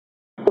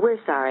We're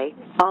sorry.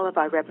 All of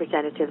our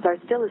representatives are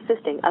still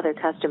assisting other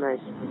customers.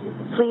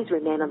 Please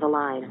remain on the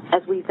line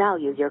as we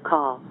value your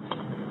call.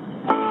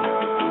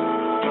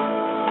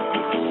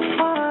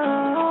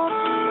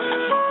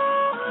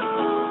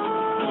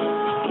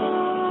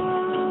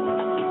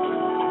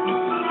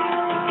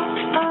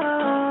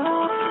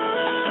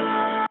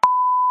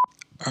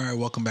 All right,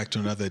 welcome back to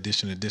another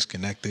edition of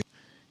Disconnected.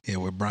 Yeah,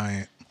 we're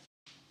Bryant.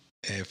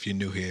 If you're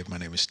new here, my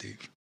name is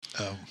Steve.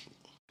 All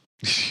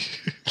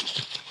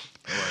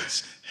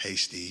right. Hey,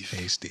 Steve.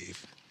 Hey,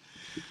 Steve.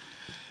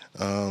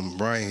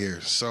 Brian here.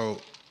 So,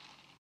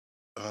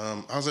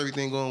 how's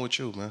everything going with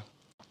you, man?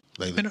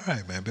 Lately? Been all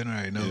right, man. Been all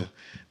right. No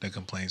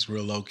complaints.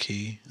 Real low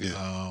key.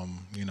 Yeah.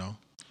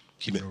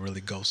 Keeping it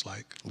really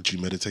ghost-like. Did you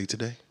meditate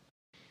today?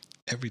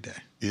 Every day.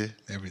 Yeah.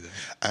 Every day.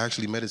 I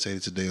actually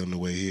meditated today on the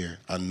way here.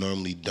 I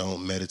normally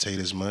don't meditate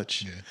as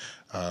much. Yeah.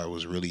 I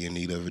was really in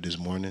need of it this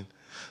morning.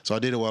 So I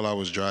did it while I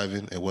was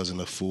driving. It wasn't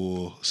a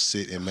full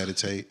sit and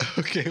meditate.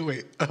 Okay,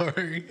 wait. All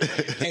right.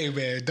 Hey,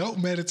 man,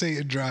 don't meditate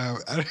and drive.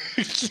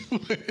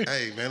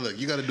 Hey, man, look,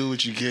 you got to do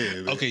what you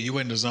can. Man. Okay, you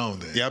in the zone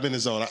then. Yeah, I've been in the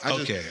zone. I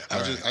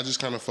just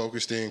kind of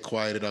focused in,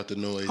 quieted out the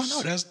noise. Oh,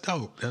 no, that's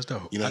dope. That's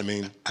dope. You know what I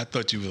mean? I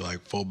thought you were like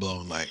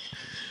full-blown, like,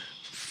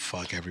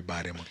 fuck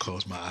everybody. I'm going to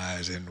close my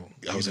eyes and,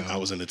 I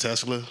was in the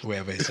Tesla.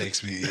 Wherever it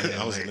takes me.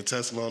 I was in the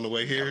Tesla on the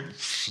way here.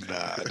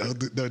 Nah,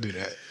 don't do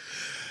that.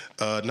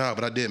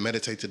 But I did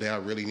meditate today. I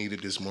really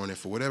needed this morning.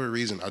 For whatever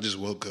reason, I just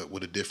woke up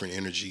with a different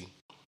energy.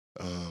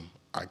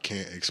 I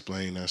can't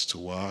explain as to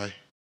why.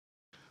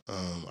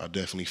 I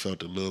definitely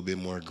felt a little bit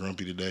more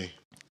grumpy today.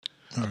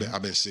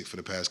 I've been sick for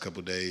the past couple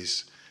of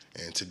days,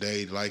 and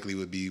today likely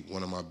would be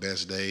one of my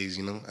best days.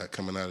 You know,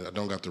 coming out, I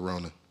don't got the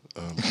Rona.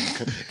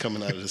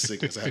 Coming out of the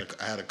sickness,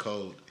 I had a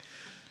cold,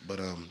 but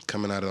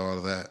coming out of all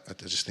of that, I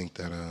just think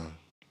that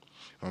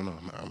I don't know.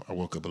 I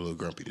woke up a little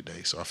grumpy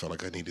today, so I felt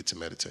like I needed to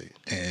meditate.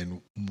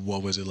 And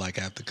what was it like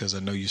after? Because I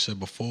know you said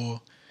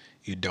before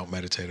you don't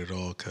meditate at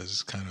all because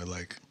it's kind of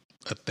like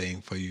a thing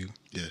for you.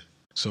 Yeah.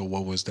 So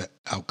what was that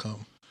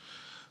outcome?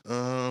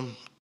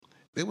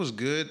 It was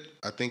good.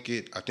 I think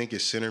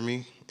it centered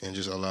me and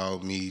just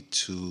allowed me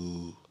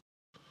to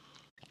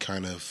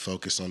kind of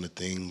focus on the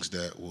things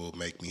that will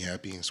make me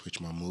happy and switch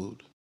my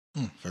mood.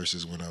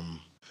 Versus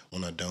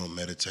when I don't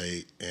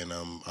meditate and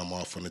I'm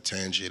off on a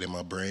tangent in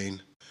my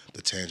brain,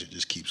 the tangent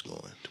just keeps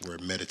going. To where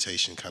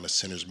meditation kind of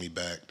centers me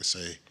back to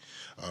say,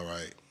 all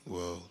right,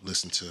 well,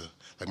 listen to,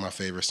 like, my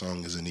favorite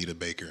song is Anita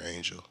Baker,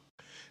 Angel.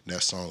 And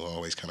that song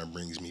always kind of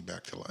brings me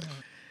back to life.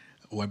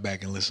 I went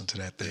back and listened to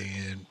that thing,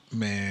 and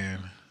man,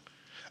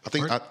 I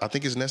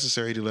think it's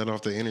necessary to let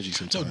off the energy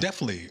sometimes. No,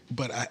 definitely.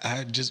 But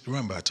I just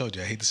remember, I told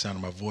you I hate the sound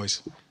of my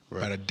voice.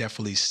 Right. But I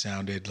definitely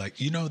sounded like,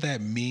 you know that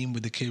meme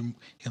with the kid,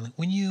 like,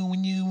 when you,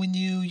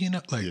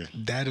 like,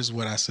 that is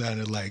what I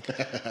sounded like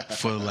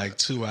for like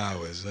 2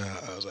 hours.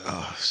 I was like,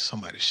 oh,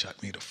 somebody shut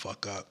me the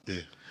fuck up.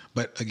 Yeah.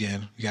 But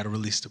again, you got to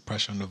release the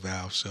pressure on the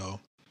valve, so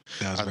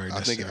that was very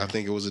necessary. I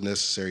think it was a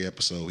necessary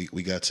episode.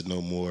 We got to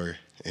know more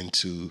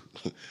into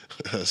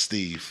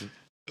Steve.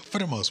 For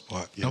the most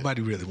part. Yeah.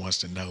 Nobody really wants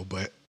to know,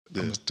 but I'm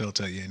going to still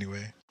tell you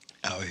anyway.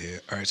 Out here.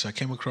 All right, so I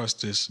came across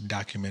this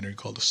documentary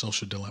called The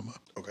Social Dilemma.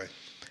 Okay.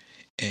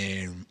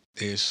 And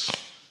this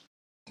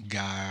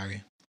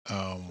guy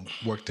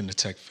worked in the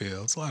tech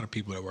field. It's a lot of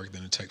people that worked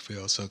in the tech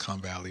field, Silicon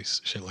Valley,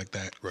 shit like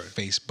that. Right.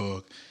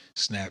 Facebook,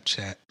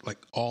 Snapchat, like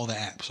all the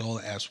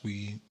apps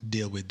we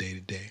deal with day to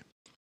day.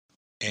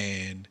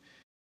 And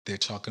they're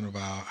talking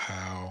about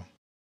how,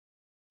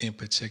 in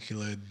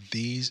particular,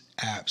 these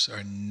apps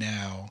are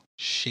now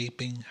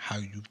shaping how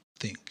you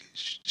think,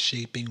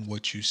 shaping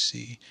what you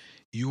see.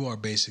 You are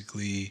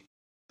basically,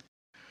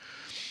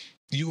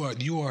 you are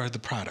the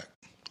product.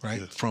 Right?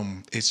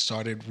 Yeah. It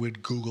started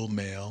with Google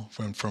Mail,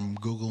 from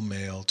Google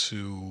Mail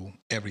to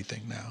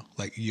everything now.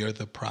 Like, you're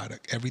the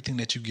product. Everything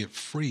that you get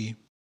free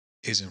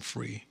isn't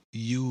free.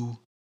 You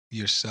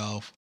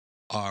yourself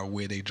are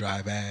where they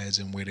drive ads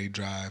and where they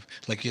drive.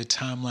 Like, your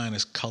timeline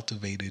is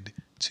cultivated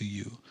to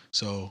you.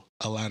 So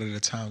a lot of the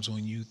times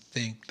when you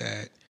think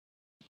that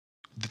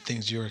the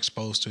things you're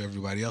exposed to,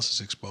 everybody else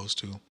is exposed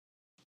to,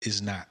 is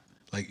not.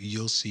 Like,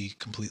 you'll see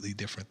completely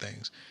different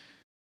things.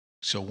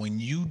 So when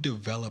you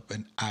develop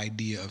an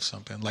idea of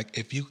something, like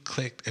if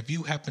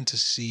you happen to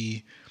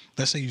see,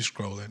 let's say you're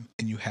scrolling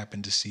and you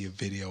happen to see a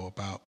video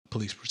about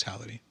police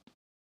brutality,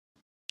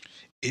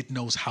 it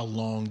knows how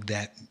long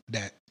that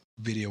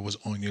video was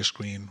on your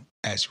screen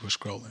as you were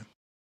scrolling,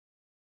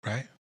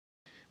 right?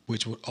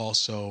 Which would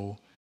also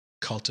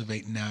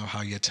cultivate now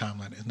how your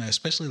timeline is. Now,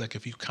 especially like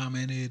if you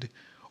commented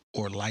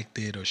or liked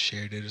it or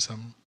shared it or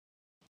something,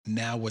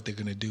 now what they're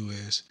going to do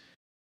is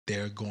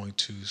they're going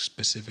to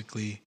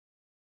specifically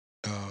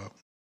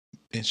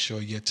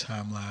ensure your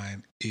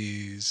timeline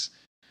is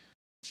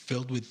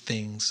filled with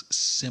things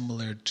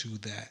similar to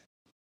that.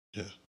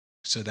 Yeah.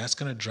 So that's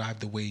going to drive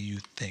the way you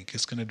think.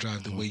 It's going to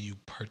drive the way you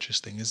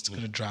purchase things. It's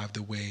going to drive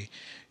the way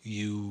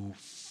you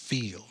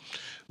feel.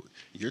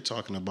 You're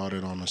talking about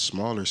it on a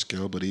smaller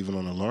scale, but even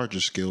on a larger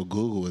scale,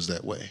 Google is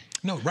that way.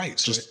 No, right.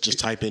 So Just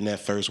type in that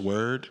first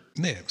word.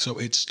 yeah. So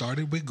it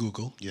started with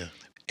Google. Yeah.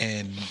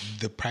 And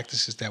the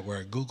practices that were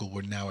at Google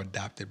were now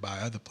adopted by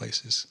other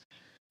places.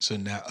 So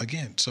now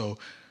again, so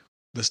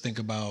let's think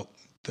about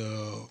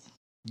the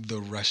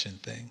Russian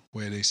thing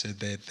where they said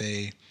that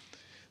they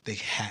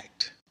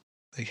hacked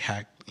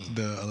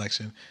the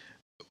election,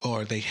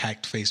 or they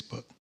hacked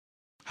Facebook.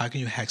 How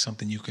can you hack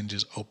something you can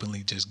just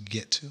openly just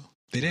get to?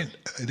 They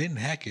didn't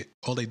hack it.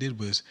 All they did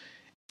was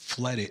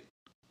flood it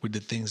with the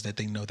things that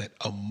they know that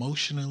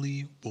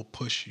emotionally will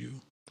push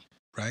you,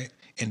 right?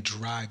 And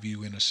drive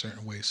you in a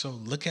certain way. So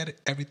look at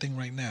everything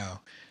right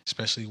now,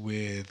 especially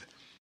with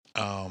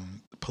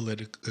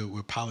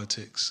with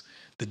politics,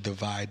 the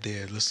divide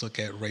there. Let's look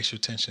at racial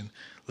tension.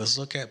 Let's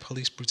look at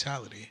police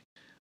brutality.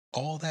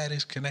 All that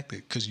is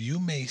connected, because you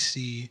may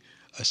see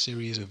a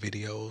series of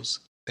videos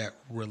that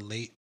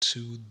relate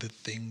to the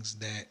things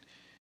that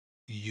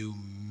you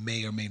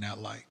may or may not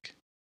like.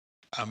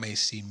 I may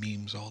see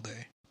memes all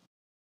day.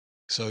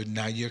 So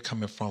now you're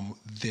coming from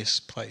this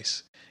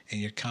place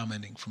and you're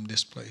commenting from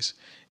this place,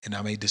 and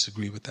I may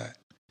disagree with that.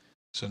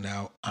 So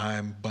now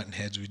I'm butting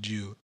heads with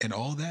you, and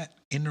all that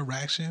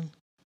interaction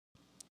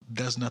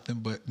does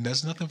nothing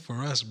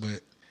for us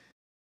but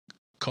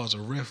cause a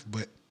rift.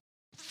 But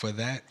for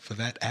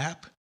that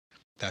app,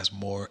 that's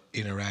more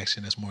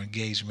interaction, that's more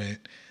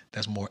engagement,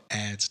 that's more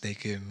ads they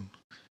can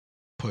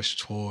push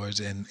towards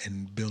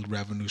and build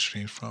revenue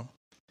streams from.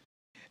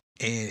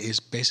 And it's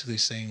basically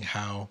saying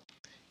how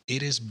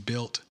it is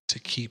built to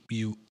keep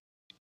you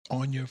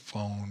on your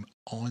phone,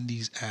 on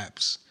these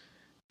apps,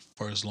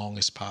 for as long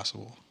as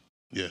possible.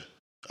 Yeah,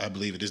 I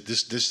believe it.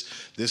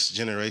 This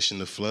generation,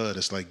 the flood,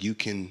 it's like you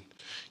can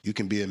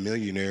be a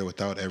millionaire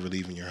without ever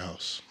leaving your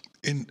house.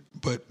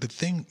 But the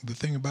thing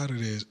about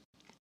it is,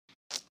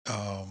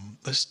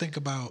 let's think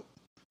about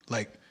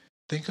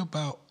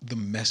the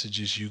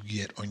messages you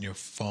get on your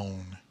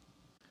phone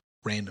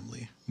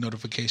randomly,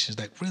 notifications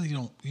that really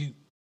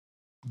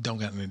don't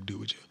got nothing to do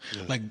with you.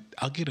 Yeah. Like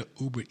I'll get an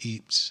Uber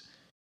Eats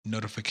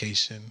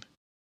notification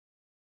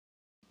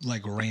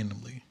like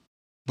randomly,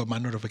 but my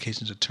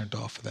notifications are turned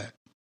off for that.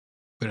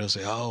 But it'll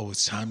say, "Oh,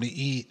 it's time to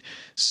eat.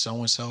 So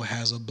and so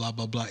has a blah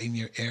blah blah in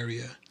your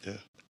area." Yeah,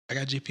 I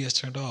got GPS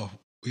turned off.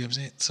 You know what I'm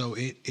saying? So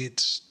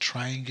it's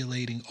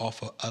triangulating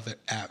off of other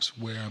apps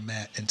where I'm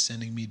at and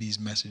sending me these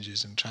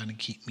messages and trying to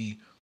keep me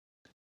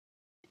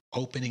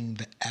opening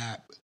the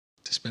app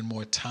to spend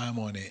more time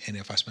on it. And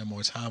if I spend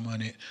more time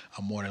on it,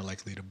 I'm more than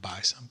likely to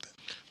buy something.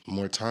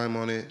 More time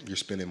on it, you're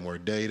spending more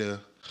data,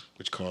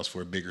 which calls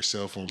for a bigger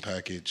cell phone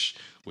package,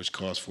 which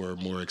calls for a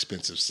more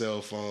expensive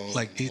cell phone.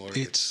 Like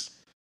it's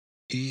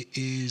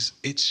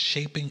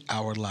shaping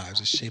our lives.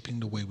 It's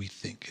shaping the way we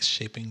think. It's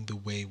shaping the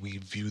way we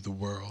view the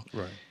world.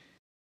 Right.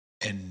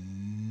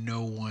 And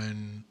no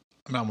one,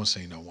 I'm not going to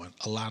say no one,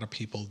 a lot of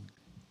people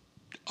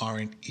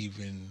aren't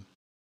even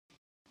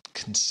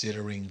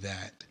considering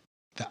that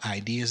the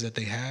ideas that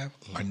they have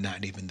are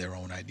not even their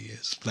own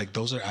ideas. Like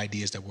those are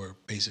ideas that were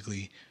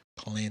basically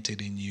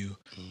planted in you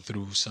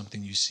through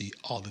something you see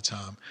all the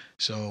time.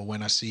 So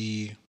when I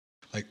see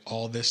like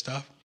all this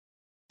stuff,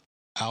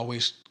 I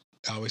always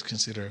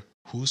consider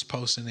who's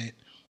posting it,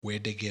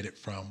 where'd they get it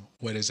from,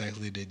 what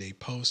exactly did they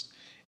post,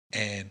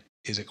 and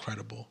is it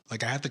credible?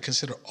 Like I have to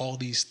consider all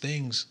these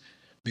things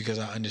because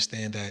I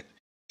understand that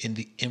in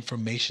the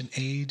information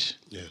age,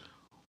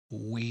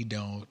 we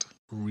don't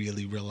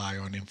really rely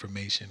on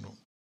information.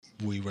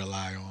 We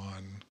rely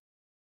on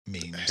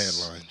memes,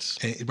 headlines,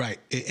 right,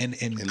 and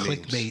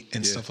clickbait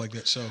and stuff like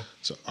that. So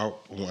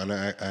and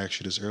I asked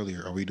you this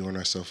earlier: are we doing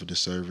ourselves a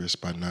disservice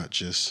by not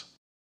just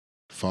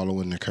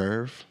following the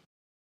curve?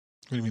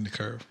 What do you mean the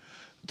curve?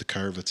 The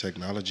curve of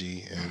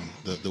technology and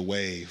the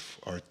wave,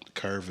 or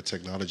curve of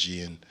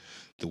technology and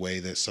the way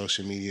that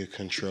social media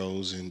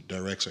controls and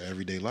directs our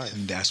everyday life.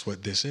 And that's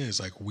what this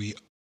is. Like you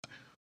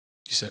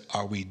said,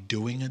 are we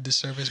doing a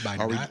disservice by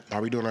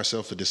Are we doing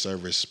ourselves a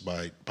disservice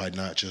by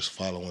not just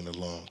following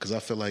along? Because I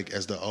feel like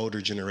as the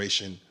older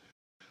generation,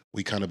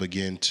 we kind of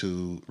begin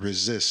to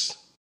resist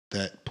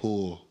that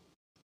pull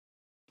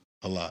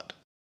a lot.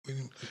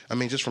 I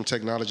mean, just from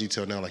technology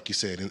till now, like you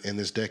said, in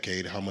this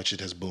decade, how much it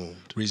has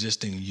boomed.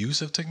 Resisting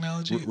use of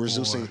technology?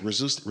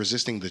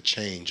 Resisting the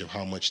change of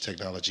how much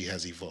technology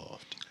has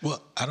evolved.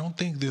 Well, I don't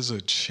think there's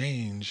a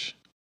change.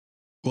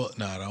 Well,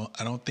 no,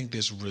 I don't think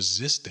there's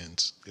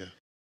resistance. Yeah.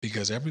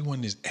 Because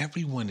everyone's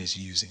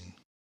using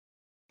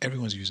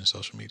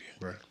social media.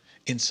 Right.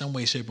 In some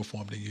way, shape, or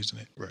form, they're using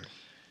it. Right.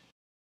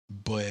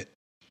 But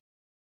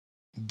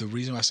the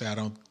reason why I say I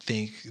don't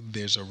think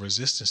there's a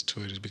resistance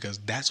to it is because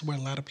that's where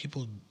a lot of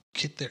people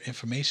get their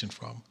information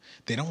from.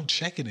 They don't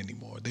check it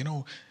anymore.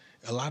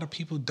 A lot of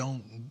people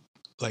don't,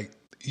 like,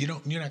 you're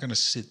not going to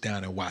sit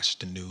down and watch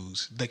the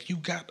news. Like you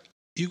got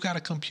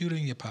a computer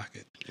in your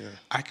pocket. Yeah.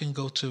 I can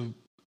go to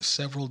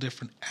several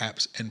different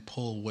apps and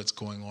pull what's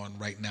going on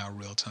right now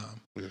real time.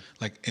 Yeah.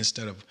 Like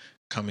instead of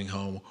coming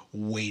home,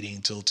 waiting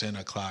till 10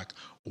 o'clock,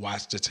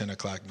 watch the 10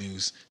 o'clock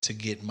news to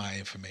get my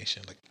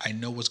information. Like, I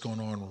know what's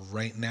going on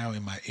right now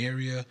in my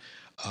area,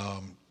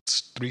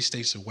 3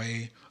 states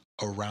away,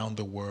 around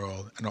the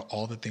world. I know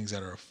all the things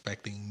that are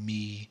affecting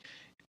me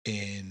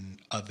and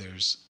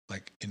others,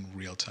 like in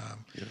real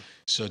time. Yeah.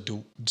 So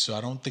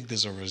I don't think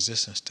there's a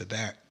resistance to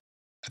that.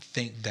 I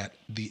think that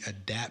the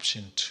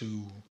adaptation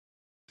to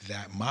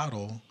that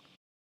model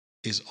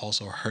is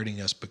also hurting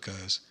us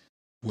because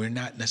we're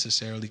not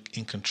necessarily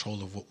in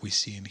control of what we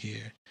see and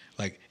hear.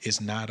 Like,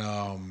 it's not,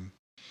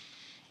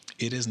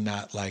 it is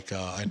not like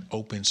an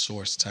open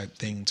source type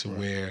thing to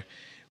where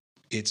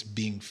it's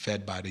being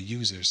fed by the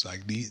users.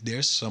 Like,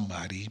 there's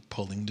somebody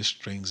pulling the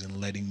strings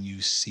and letting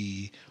you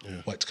see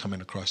what's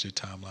coming across your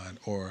timeline,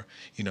 or,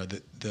 you know,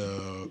 the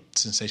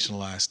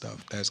sensationalized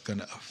stuff that's going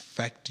to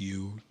affect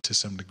you to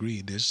some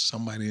degree. There's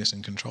somebody that's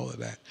in control of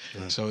that.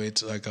 So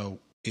it's like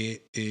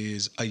it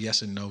is a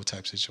yes and no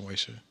type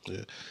situation.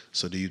 Yeah.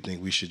 So do you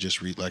think we should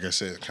just like I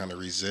said, kind of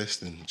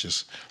resist and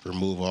just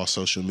remove all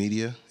social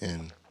media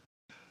and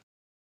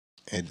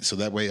so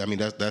that way, I mean,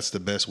 that's the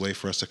best way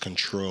for us to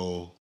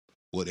control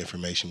what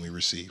information we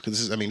receive?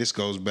 Because this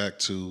goes back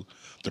to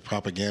the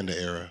propaganda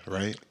era,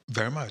 right?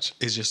 Very much.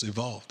 It's just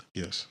evolved.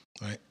 Yes.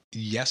 Right?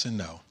 Yes and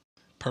no.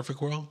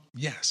 Perfect world?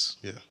 Yes.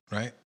 Yeah.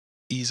 Right?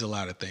 Ease a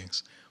lot of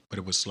things, but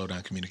it would slow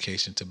down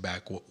communication to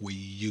back what we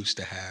used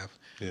to have.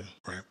 Yeah.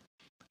 Right?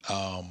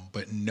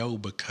 But no,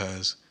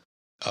 because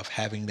of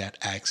having that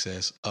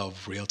access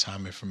of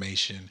real-time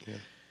information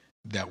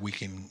that we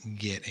can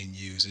get and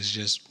use. It's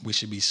just, we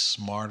should be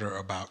smarter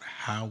about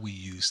how we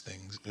use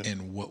things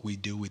and what we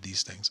do with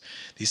these things.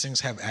 These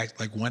things have,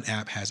 like, one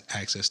app has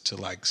access to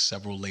like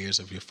several layers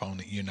of your phone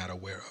that you're not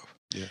aware of.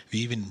 Yeah. If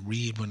you even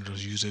read one of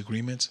those user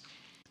agreements,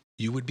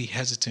 you would be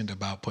hesitant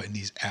about putting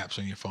these apps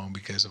on your phone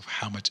because of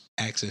how much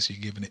access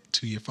you're giving it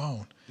to your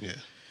phone. Yeah.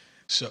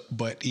 So,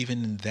 but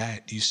even in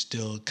that, you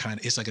still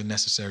it's like a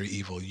necessary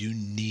evil. You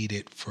need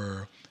it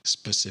for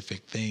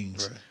specific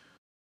things. Right.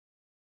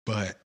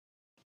 But,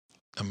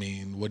 I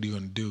mean, what are you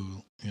going to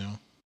do? You know,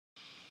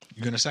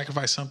 you're going to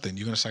sacrifice something.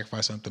 You're going to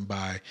sacrifice something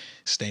by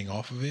staying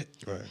off of it.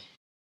 Right.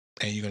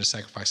 And you're going to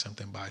sacrifice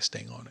something by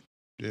staying on it.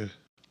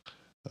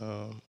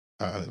 Yeah.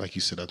 Like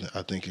you said,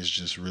 I think it's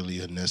just really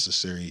a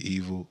necessary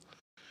evil.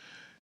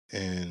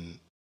 And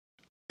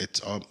it's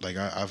all, like,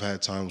 I've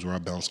had times where I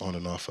bounce on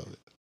and off of it.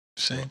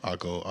 Same.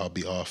 I'll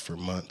be off for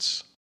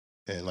months.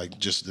 And like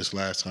just this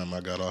last time I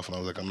got off and I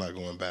was like, I'm not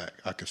going back.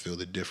 I could feel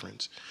the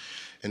difference.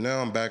 And now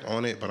I'm back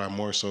on it, but I'm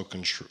more so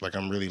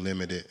I'm really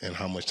limited in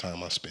how much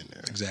time I spend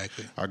there.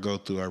 Exactly. I go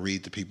through, I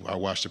read I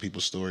watch the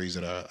people's stories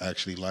that I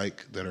actually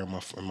like, that are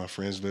on my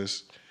friends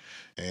list.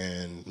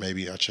 And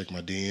maybe I check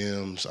my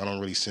DMs. I don't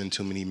really send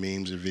too many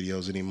memes or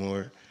videos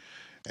anymore.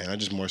 And I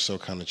just more so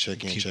kind of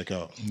check in, check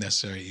out.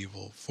 Necessary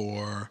evil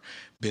for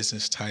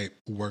business type,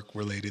 work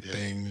related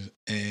things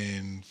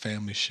and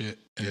family shit.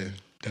 And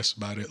that's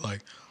about it. Like,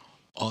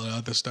 all the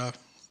other stuff,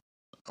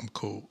 I'm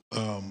cool.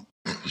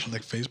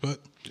 Like Facebook,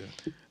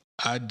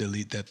 I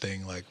delete that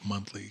thing like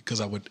monthly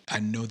because I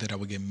know that I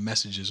would get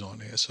messages on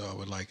there. So I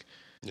would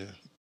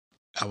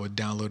I would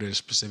download it at a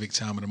specific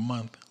time of the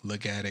month,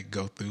 look at it,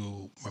 go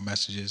through my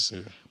messages,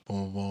 boom,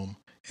 boom, boom,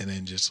 and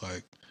then just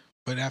like.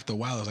 But after a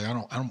while, I was like,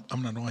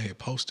 I'm not on here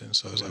posting.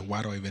 So it's like,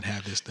 why do I even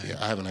have this thing?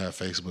 Yeah, I haven't had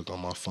Facebook on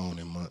my phone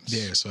in months.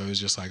 Yeah, so it was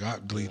just like, I'll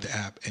delete the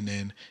app. And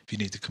then if you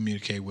need to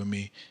communicate with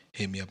me,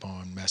 hit me up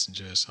on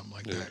Messenger or something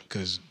like that,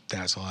 because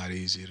that's a lot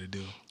easier to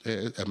do.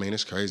 Yeah, I mean,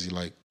 it's crazy.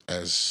 Like,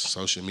 as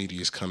social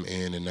media's come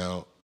in and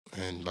out,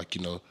 and like,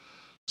 you know,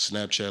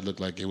 Snapchat looked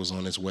like it was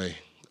on its way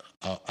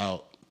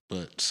out,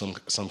 but some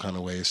kind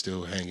of way it's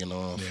still hanging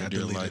on for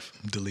dear life.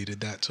 Deleted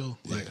that too.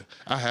 Like,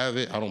 I have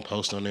it. I don't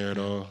post on there at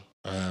all.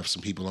 I have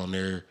some people on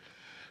there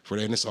for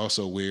that, and it's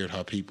also weird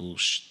how people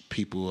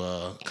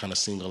kind of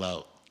single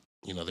out,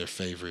 you know, their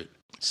favorite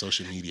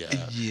social media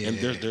app. Yeah, and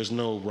there's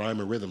no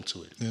rhyme or rhythm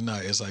to it. No,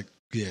 it's like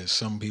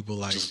some people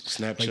like just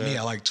Snapchat. Like me,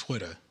 I like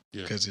Twitter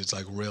because it's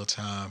like real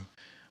time.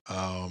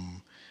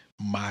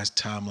 My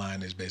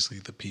timeline is basically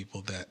the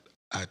people that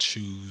I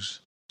choose.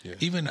 Yeah.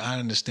 Even I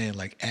understand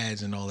like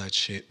ads and all that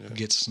shit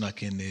gets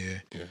snuck in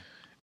there. Yeah,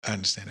 I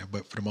understand that,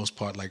 but for the most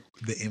part, like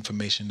the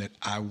information that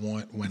I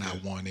want when I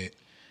want it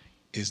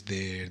is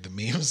there. The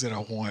memes that I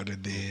want are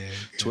there.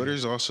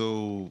 Twitter's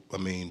also, I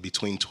mean,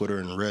 between Twitter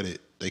and Reddit,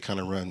 they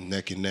kind of run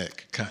neck and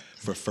neck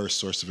for first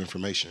source of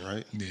information,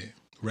 right? Yeah.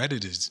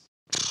 Reddit is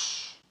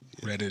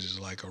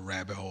like a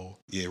rabbit hole.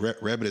 Yeah,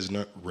 Reddit is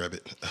not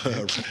Reddit.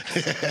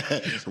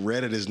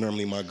 Reddit is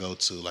normally my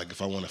go-to. Like,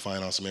 if I want to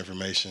find out some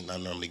information, I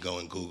normally go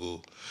and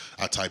Google.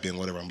 I type in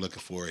whatever I'm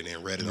looking for, and then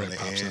Reddit on the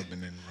pops end. Up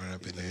and then right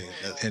up in there.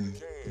 And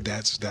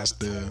that's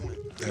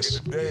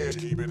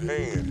keep it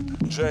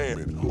handy,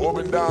 jamming, up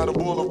and down the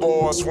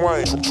boulevard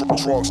swing.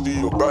 Trunk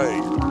still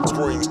bang,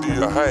 spring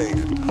still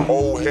hanging.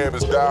 Old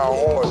habits die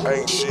hard,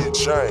 ain't shit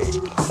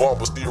changed.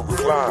 Bumper still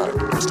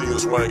recline, still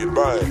swinging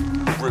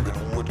bang.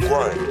 Gripping wood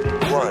grain,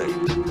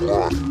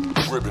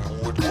 gripping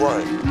wood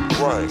grain.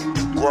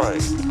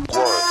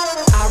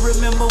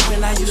 remember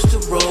when I used to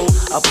roll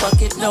a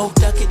bucket, no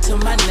duck it to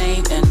my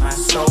name and my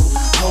soul.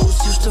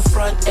 Hoes used to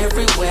front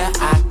everywhere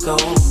I go,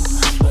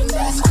 but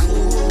that's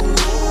cool.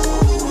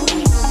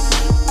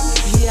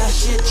 Yeah,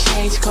 shit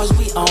changed cause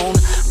we own.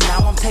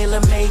 Now I'm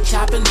tailor-made,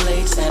 chopping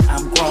blades and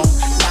I'm grown.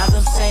 Now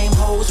them same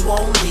hoes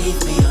won't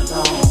leave me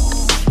alone,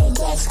 but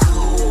that's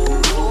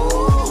cool.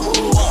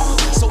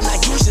 So now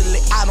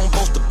usually I don't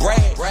boast to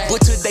brag,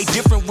 but today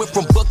different. Went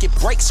from bucket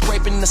break,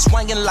 scraping and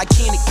swinging like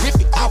Kenny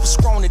Griffith. I was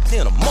stronger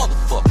than a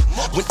motherfucker.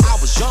 When I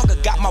was younger,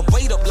 got my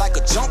weight up like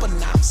a jumper.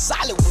 Now I'm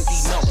solid with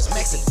these numbers,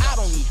 maxing out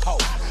on these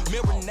hoes.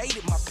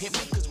 Marinated my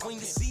pimpin', cause when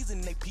the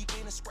season they peep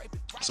in and scrape it.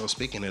 So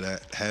speaking of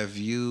that, did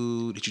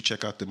you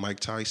check out the Mike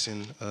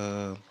Tyson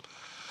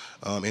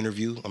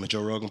interview on the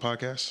Joe Rogan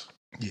podcast?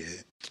 Yeah.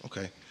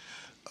 Okay.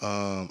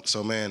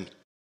 So man,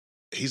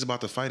 he's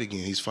about to fight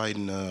again. He's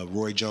fighting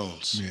Roy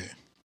Jones. Yeah.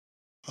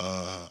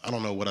 I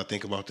don't know what I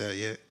think about that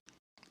yet.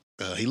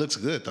 He looks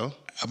good though.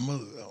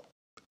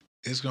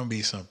 It's gonna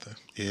be something.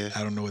 Yeah.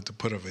 I don't know what to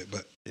put of it,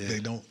 but Yeah.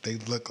 they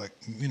look like,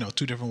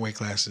 two different weight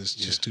classes,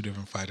 just two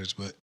different fighters.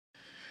 But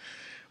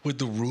with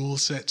the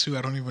rules set too,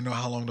 I don't even know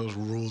how long those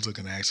rules are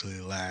gonna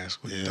actually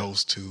last with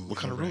those two. What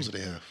kind of rules do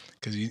they have?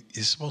 Because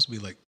it's supposed to be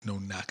like no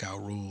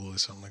knockout rule or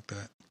something like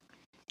that.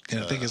 And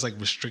I think it's like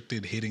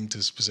restricted hitting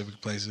to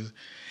specific places.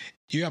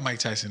 You got Mike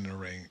Tyson in the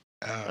ring.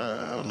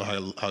 I don't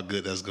know how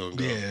good that's going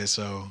to go. Yeah,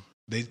 so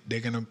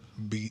they're going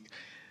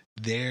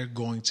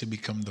to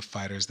become the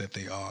fighters that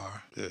they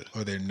are,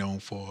 or they're known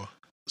for.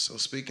 So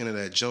speaking of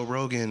that, Joe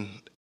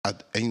Rogan,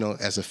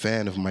 as a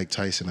fan of Mike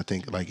Tyson, I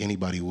think like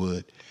anybody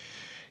would,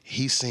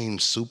 he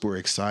seems super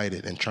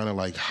excited and trying to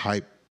like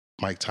hype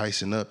Mike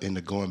Tyson up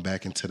into going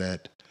back into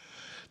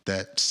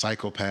that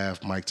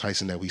psychopath Mike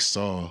Tyson that we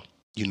saw,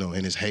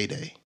 in his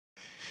heyday.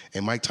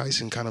 And Mike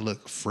Tyson kind of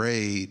looked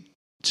afraid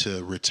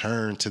to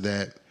return to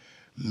that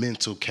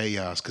mental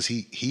chaos because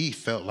he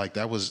felt like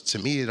that was, to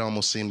me, it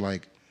almost seemed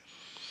like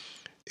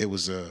it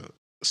was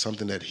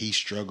something that he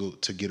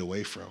struggled to get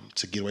away from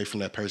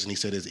that person. He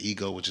said his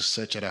ego was just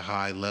such at a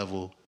high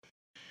level,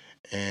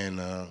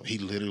 and he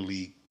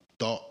literally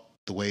thought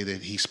the way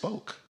that he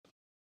spoke.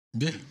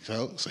 Yeah.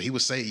 So he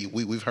would say,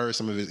 we've heard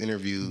some of his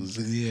interviews,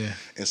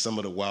 and some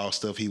of the wild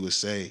stuff he would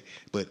say,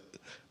 but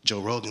Joe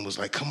Rogan was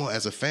like, come on,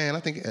 as a fan, I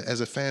think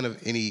as a fan of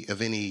any,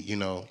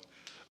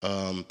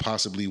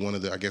 possibly one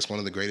of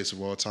the greatest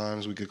of all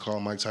times, we could call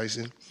Mike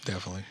Tyson.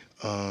 Definitely.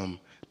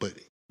 But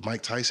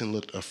Mike Tyson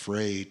looked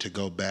afraid to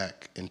go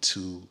back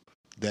into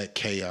that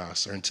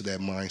chaos or into that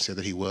mindset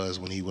that he was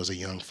when he was a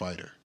young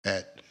fighter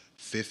at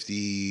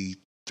 53.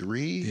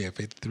 Yeah,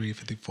 53,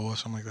 54,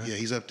 something like that. Yeah,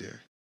 he's up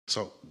there.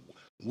 So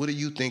what do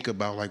you think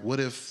about, like,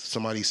 what if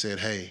somebody said,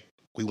 hey,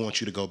 we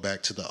want you to go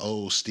back to the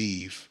old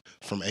Steve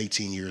from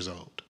 18 years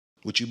old?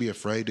 Would you be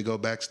afraid to go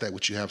back to that?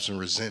 Would you have some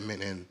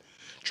resentment and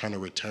trying to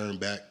return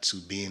back to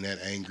being that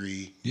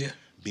angry? Yeah.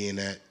 Being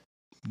that?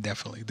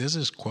 Definitely. There's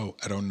this quote,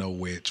 I don't know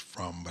where it's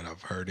from, but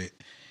I've heard it,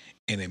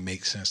 and it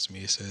makes sense to me.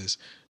 It says,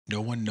 no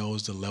one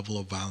knows the level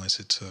of violence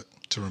it took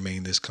to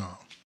remain this calm,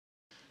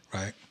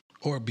 right?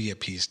 Or be at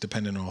peace,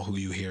 depending on who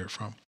you hear it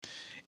from.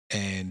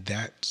 And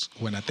that's,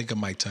 when I think of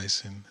Mike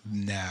Tyson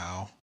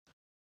now,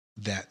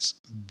 that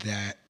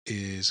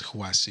is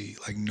who I see.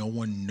 Like, no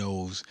one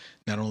knows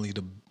not only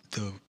the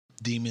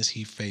demons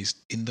he faced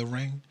in the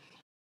ring,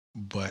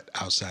 but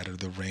outside of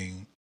the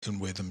ring and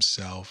with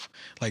himself.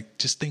 Like,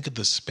 just think of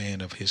the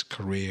span of his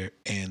career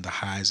and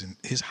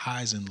his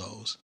highs and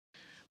lows,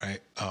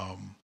 right?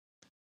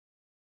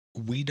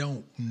 We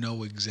don't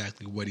know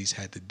exactly what he's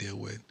had to deal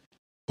with,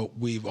 but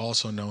we've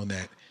also known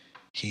that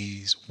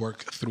he's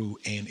worked through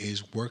and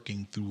is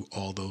working through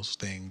all those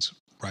things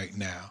right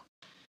now.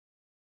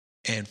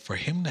 And for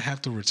him to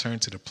have to return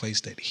to the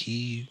place that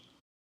he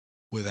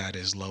was at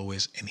his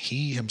lowest, and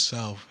he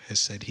himself has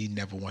said he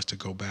never wants to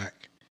go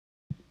back.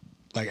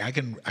 Like, I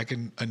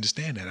can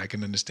understand that. I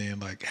can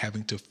understand, like,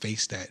 having to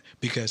face that,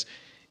 because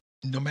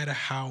no matter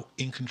how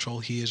in control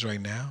he is right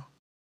now,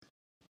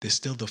 there's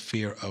still the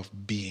fear of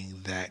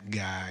being that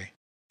guy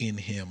in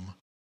him,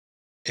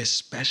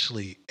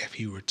 especially if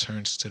he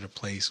returns to the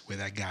place where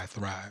that guy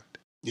thrived.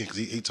 Yeah, because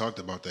he talked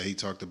about that. He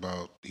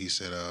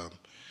said, I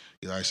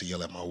used to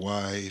yell at my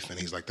wife, and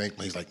he's like, thank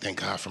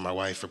God for my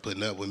wife for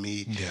putting up with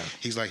me. Yeah.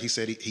 He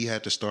said he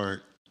had to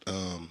start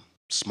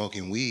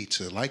smoking weed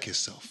to like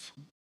himself.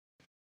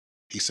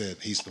 He said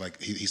he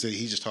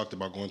just talked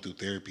about going through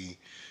therapy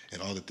and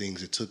all the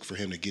things it took for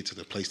him to get to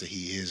the place that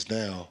he is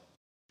now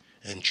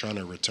and trying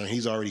to return.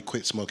 He's already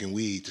quit smoking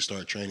weed to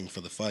start training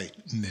for the fight.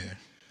 Yeah.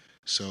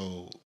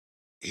 So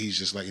he's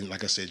just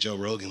like I said, Joe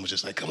Rogan was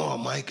just like, come on,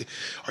 Mike,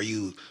 are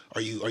you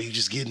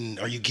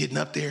getting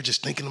up there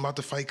just thinking about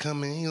the fight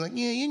coming? And he's like,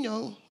 yeah,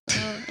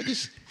 I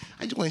just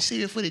want to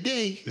see it for the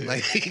day. Yeah.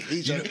 Like,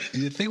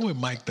 the thing with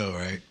Mike though,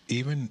 right?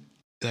 Even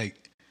like,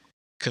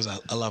 because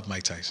I love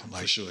Mike Tyson.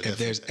 Like, for sure. If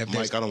there's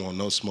Mike, I don't want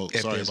no smoke.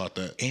 Sorry about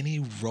that.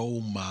 Any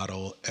role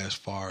model as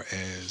far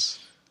as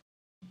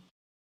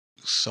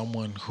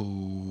someone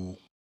who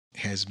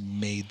has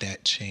made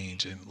that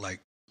change and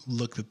like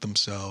looked at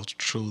themselves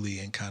truly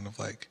and kind of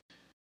like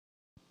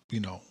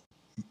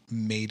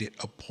made it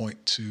a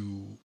point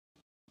to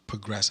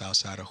progress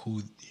outside of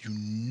who you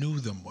knew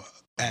them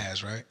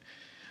as, right?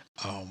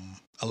 I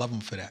love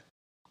him for that.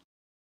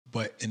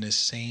 But in the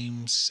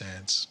same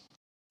sense,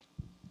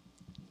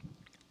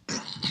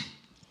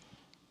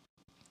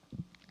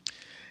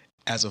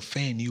 as a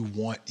fan, you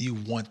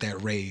want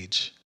that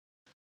rage.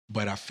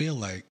 But I feel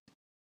like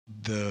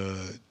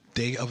the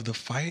day of the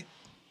fight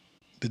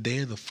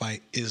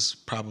is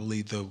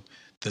probably the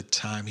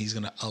time he's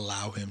gonna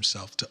allow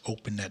himself to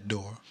open that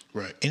door.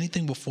 Right.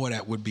 Anything before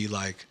that would be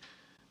like,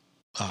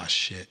 ah,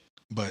 shit.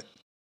 But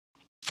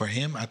for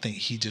him, I think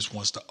he just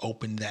wants to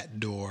open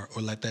that door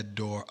or let that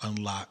door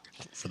unlock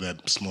For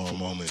that small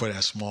moment. For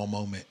that small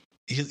moment.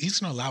 He's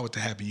going to allow it to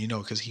happen,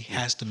 because he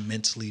has to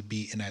mentally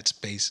be in that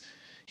space.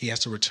 He has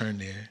to return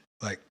there.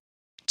 Like,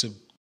 to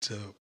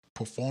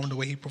perform the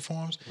way he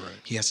performs, Right.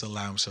 He has to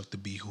allow himself to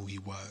be who he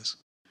was.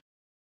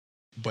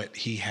 But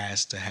he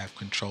has to have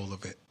control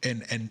of it.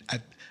 And I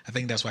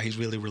think that's why he's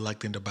really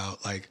reluctant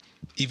about, like,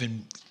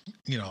 even,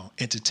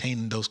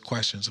 entertaining those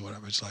questions or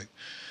whatever. It's like,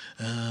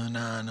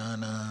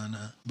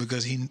 nah.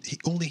 Because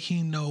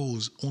he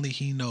knows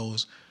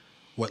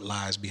what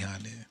lies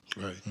behind it.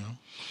 Right.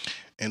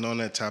 And on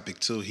that topic,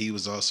 too, he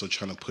was also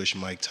trying to push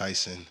Mike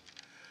Tyson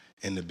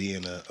into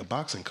being a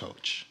boxing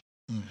coach.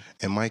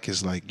 And Mike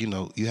is like,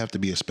 you have to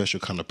be a special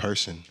kind of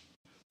person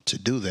to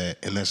do that,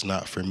 and that's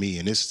not for me.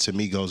 And this, to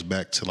me, goes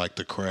back to, like,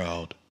 the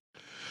crowd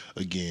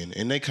again.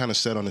 And they kind of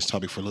sat on this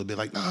topic for a little bit,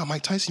 like, nah,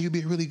 Mike Tyson, you'd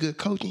be a really good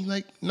coach. And he's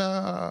like,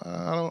 nah,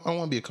 I don't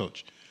want to be a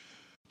coach.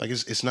 Like,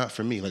 it's not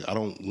for me. Like, I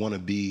don't want to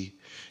be,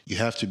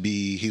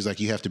 he's like,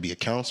 you have to be a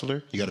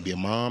counselor. You got to be a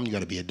mom. You got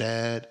to be a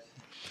dad.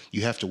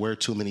 You have to wear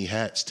too many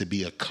hats to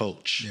be a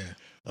coach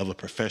of a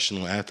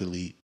professional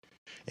athlete.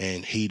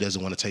 And he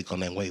doesn't want to take on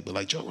that weight. But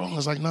like Joe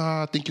Rogan's like,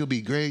 nah, I think you'll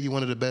be great. You're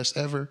one of the best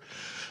ever.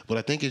 But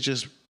I think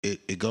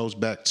it goes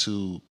back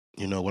to,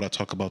 what I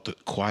talk about, the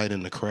quiet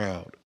in the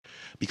crowd.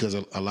 Because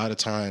a lot of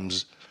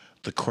times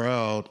the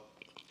crowd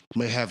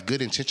may have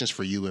good intentions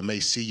for you and may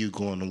see you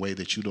going the way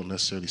that you don't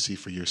necessarily see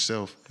for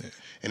yourself. Yeah.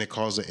 And it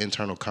causes an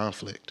internal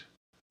conflict,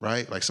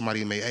 right? Like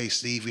somebody may, hey,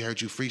 Steve, we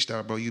heard you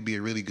freestyle, bro. You'd be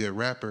a really good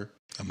rapper.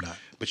 I'm not.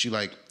 But you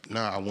like,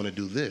 nah, I want to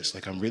do this.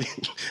 Like I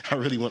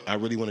really want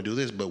to do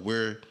this, but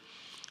we're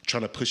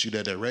trying to push you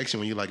that direction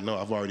when you're like, no,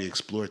 I've already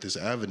explored this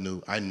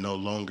avenue. I no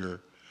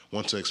longer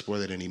want to explore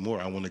that anymore.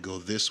 I want to go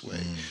this way.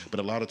 But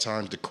a lot of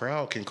times the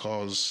crowd can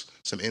cause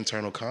some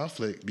internal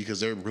conflict because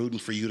they're rooting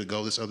for you to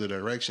go this other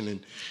direction, and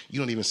you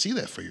don't even see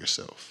that for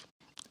yourself.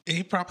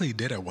 He probably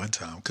did at one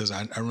time, because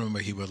I remember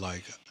he would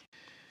like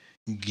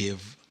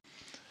give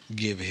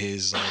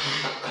his like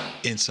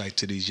insight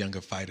to these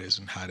younger fighters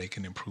and how they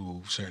can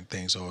improve certain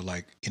things, or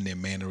like in their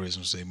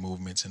mannerisms, their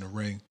movements in the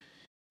ring.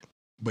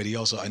 But he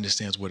also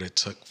understands what it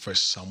took for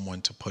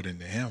someone to put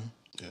into him.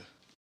 Yeah.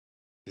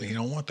 He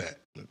don't want that.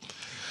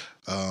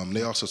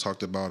 They also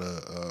talked about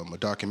a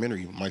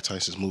documentary, Mike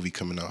Tyson's movie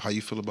coming out. How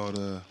you feel about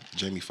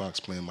Jamie Foxx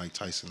playing Mike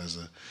Tyson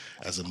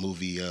as a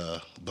movie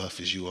buff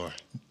as you are?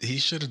 He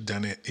should have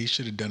done it. He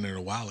should have done it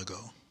a while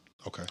ago.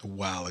 Okay. A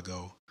while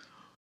ago.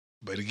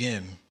 But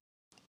again,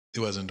 it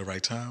wasn't the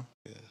right time.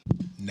 Yeah.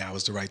 Now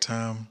is the right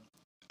time.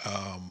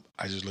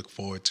 I just look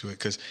forward to it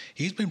because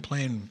he's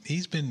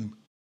been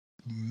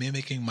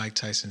mimicking Mike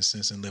Tyson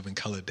since In Living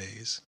Color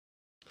days.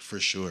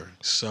 For sure.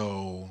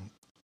 So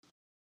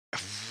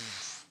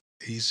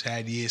he's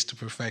had years to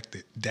perfect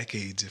it,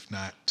 decades if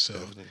not. So,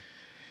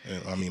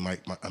 and,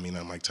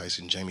 not Mike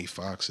Tyson. Jamie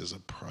Foxx is a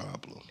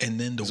problem. And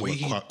then the way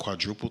he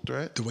quadruple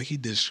threat. The way he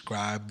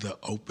described the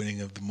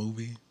opening of the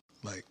movie,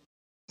 like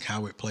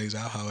how it plays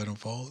out, how it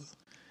unfolds,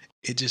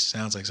 it just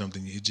sounds like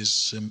something. It's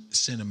just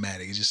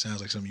cinematic. It just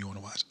sounds like something you want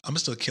to watch. I'm gonna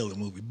still kill the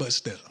movie, but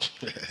still.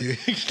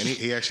 And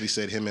he actually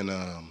said him and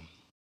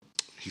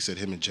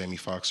Jamie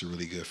Foxx are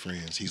really good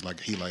friends. He's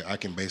like I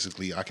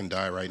can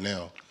die right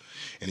now,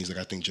 and he's like,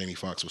 I think Jamie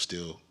Foxx will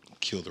still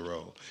kill the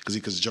role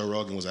because Joe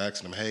Rogan was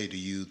asking him, hey, do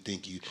you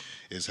think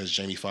has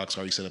Jamie Foxx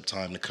already set up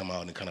time to come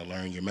out and kind of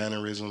learn your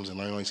mannerisms and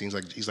learn all these things?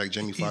 He's like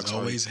Jamie Foxx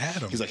always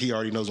had them. He's like he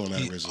already knows all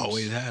mannerisms. He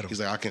always had them. He's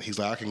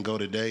like I can go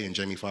today and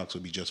Jamie Foxx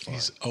will be just fine.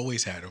 He's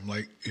always had them.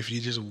 Like if you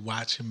just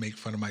watch him make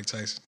fun of Mike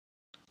Tyson,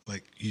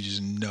 like you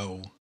just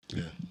know.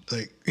 Yeah.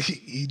 Like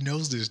he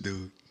knows this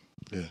dude.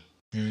 Yeah.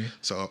 Mm-hmm.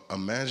 So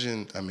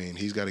imagine,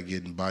 he's got to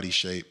get in body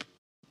shape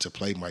to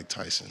play Mike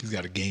Tyson. He's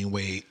got to gain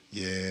weight.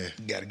 Yeah.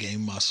 Got to gain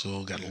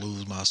muscle. Got to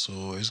lose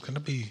muscle. That's gonna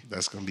be tough.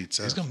 It's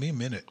gonna be a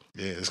minute.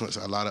 Yeah, it's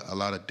a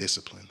lot of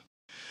discipline.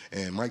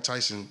 And Mike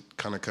Tyson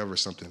kind of covers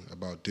something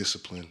about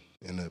discipline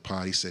in the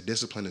pod. He said,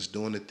 discipline is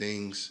doing the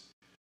things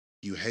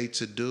you hate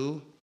to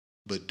do,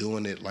 but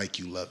doing it like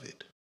you love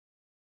it.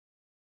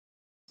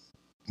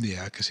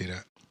 Yeah, I can see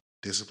that.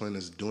 Discipline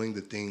is doing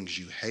the things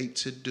you hate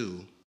to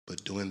do,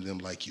 but doing them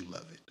like you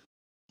love it.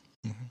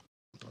 Mm-hmm.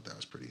 I thought that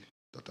was pretty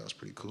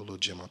cool. Little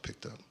gem I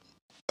picked up.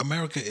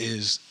 America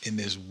is in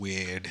this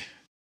weird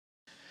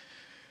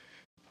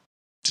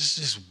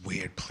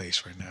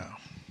place right now.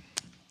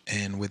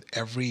 And with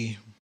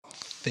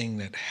everything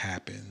that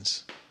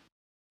happens,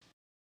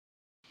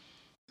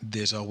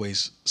 there's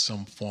always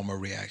some form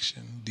of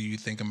reaction. Do you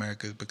think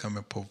America is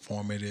becoming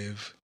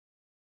performative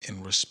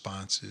in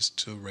responses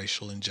to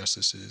racial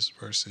injustices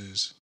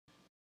versus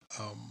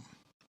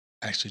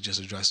actually just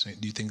addressing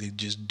it? Do you think they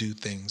just do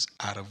things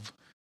out of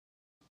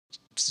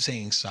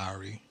saying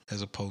sorry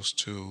as opposed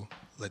to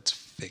let's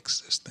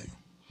fix this thing?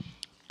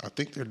 I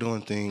think they're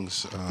doing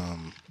things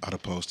out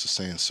opposed to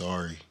saying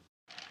sorry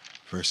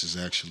versus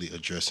actually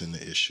addressing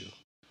the issue.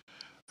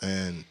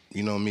 And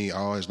you know me, I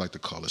always like to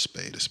call a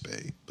spade,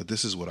 but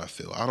this is what I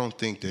feel. I don't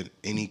think that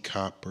any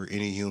cop or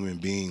any human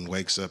being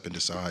wakes up and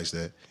decides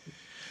that,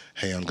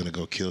 hey, I'm going to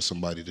go kill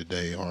somebody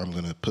today, or I'm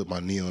going to put my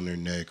knee on their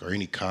neck, or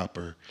any cop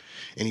or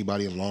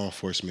anybody in law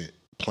enforcement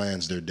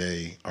plans their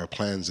day or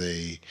plans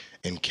a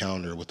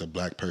encounter with a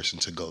black person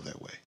to go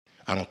that way.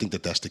 I don't think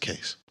that that's the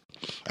case.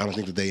 I don't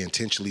think that they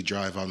intentionally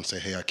drive out and say,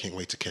 hey, I can't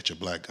wait to catch a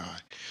black guy.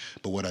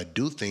 But what I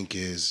do think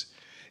is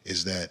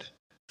that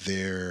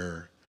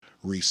their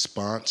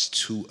response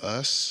to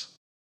us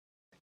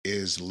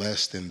is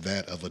less than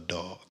that of a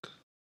dog.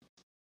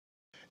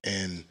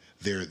 And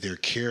their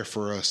care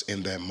for us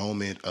in that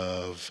moment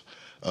of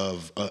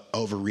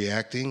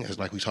overreacting, as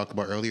like we talked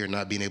about earlier,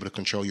 not being able to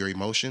control your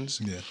emotions.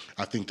 Yeah.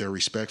 I think their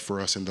respect for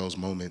us in those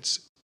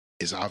moments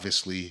is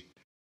obviously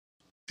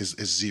is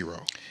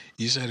zero.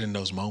 You said in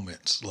those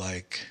moments,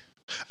 like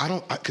I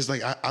don't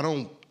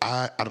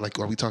like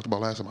what we talked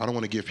about last time. I don't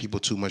want to give people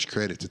too much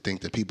credit to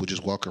think that people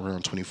just walk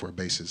around 24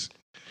 bases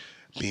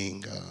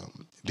being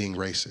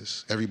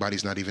racist.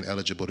 Everybody's not even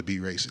eligible to be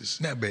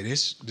racist. no, but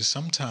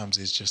sometimes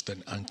it's just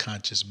an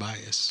unconscious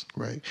bias.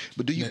 Right.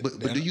 But do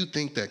you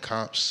think that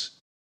cops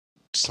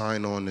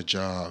sign on the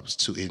jobs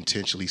to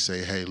intentionally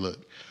say, hey,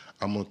 look,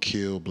 I'm going to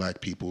kill black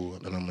people,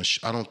 and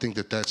I don't think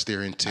that that's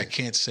their intent. I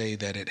can't say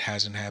that it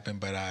hasn't happened,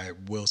 but I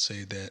will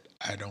say that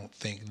I don't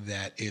think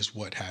that is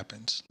what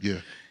happens.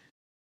 Yeah.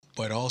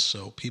 But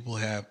also, people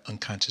have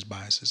unconscious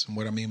biases. And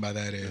what I mean by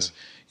that is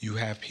you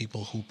have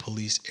people who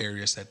police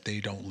areas that they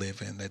don't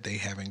live in, that they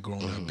haven't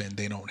grown up in,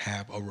 they don't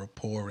have a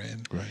rapport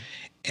in. Right.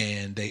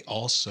 And they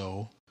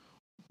also,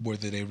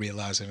 whether they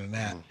realize it or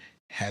not,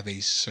 have a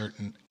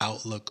certain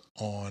outlook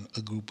on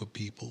a group of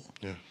people.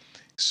 Yeah.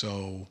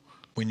 So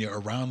when you're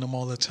around them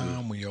all the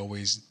time, when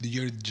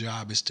your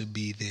job is to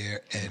be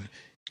there and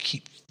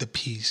keep the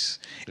peace,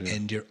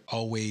 and you're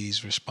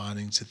always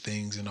responding to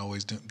things and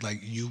always doing, like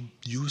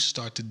you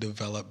start to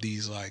develop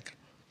these, like,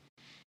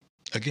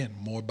 again,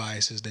 more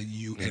biases that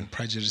you and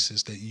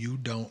prejudices that you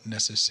don't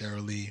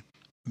necessarily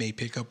may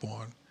pick up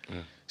on.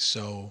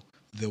 So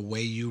the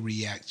way you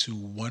react to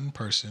one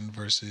person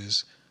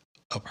versus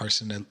a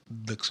person that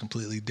looks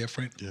completely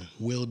different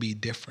will be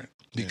different,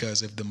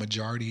 because if the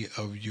majority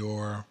of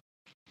your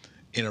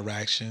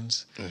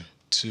interactions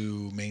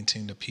to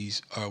maintain the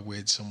peace are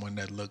with someone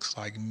that looks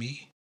like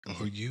me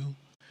or you,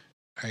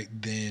 right,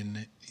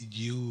 then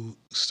you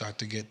start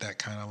to get that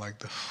kind of like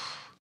the,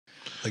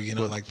 like, you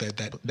know, like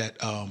that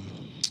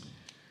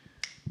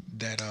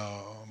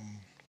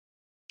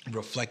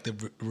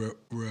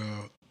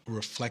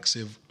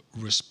reflexive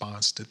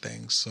response to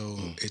things. So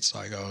it's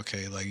like, oh,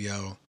 okay, like,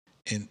 yo,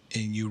 and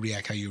you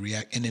react how you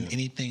react, and then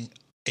anything,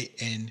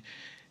 and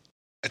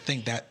I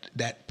think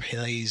that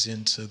plays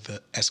into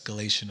the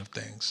escalation of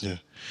things. Yeah,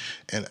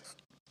 and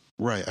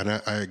right, and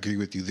I agree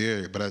with you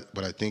there.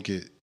 But I think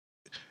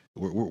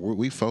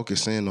we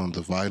focus in on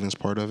the violence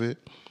part of it,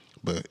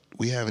 but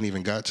we haven't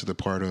even got to the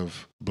part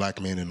of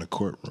black men in the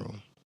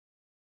courtroom.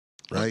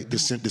 Right, the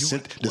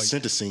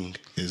sentencing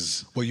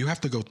is. Well, you have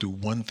to go through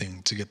one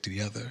thing to get to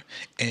the other,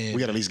 and we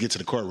got to at least get to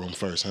the courtroom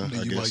first, huh?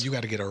 Well, you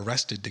got to get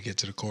arrested to get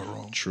to the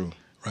courtroom. True.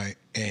 Right,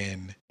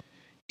 and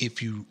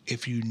if you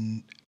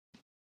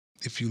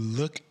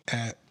look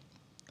at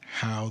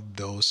how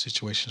those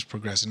situations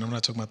progress, and I'm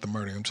not talking about the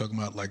murder, I'm talking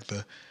about like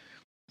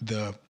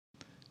the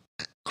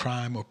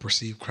crime or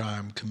perceived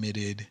crime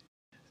committed,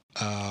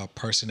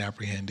 person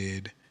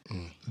apprehended,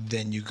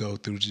 then you go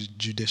through the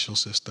judicial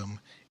system,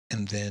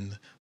 and then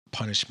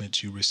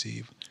punishments you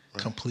receive.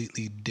 Right.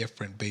 Completely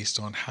different based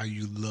on how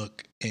you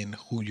look and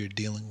who you're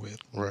dealing with.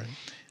 Right.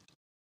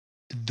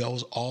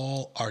 Those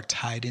all are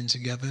tied in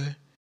together,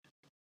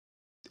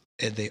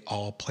 and they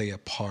all play a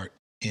part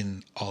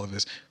in all of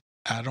this.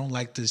 I don't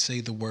like to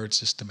say the word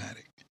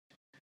systematic,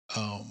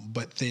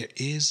 but there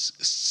is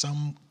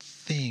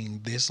something.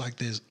 There's like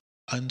this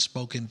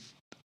unspoken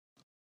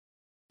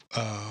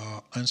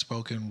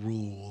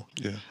rule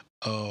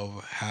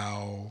of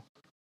how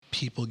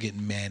people get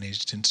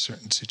managed in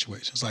certain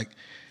situations. Like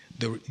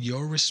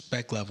your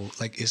respect level,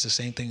 like it's the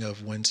same thing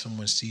of when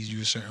someone sees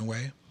you a certain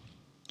way.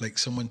 Like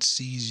someone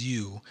sees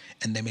you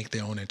and they make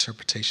their own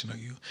interpretation of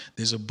you.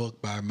 There's a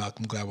book by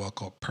Malcolm Gladwell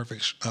called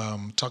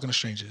Talking to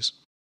Strangers.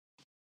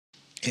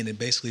 And it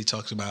basically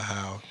talks about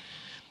how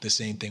the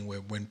same thing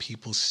where when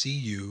people see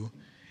you,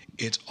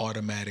 it's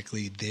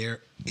automatically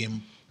their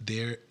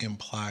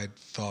implied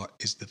thought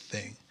is the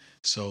thing.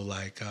 So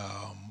like,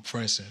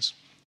 for instance,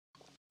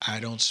 I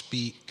don't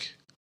speak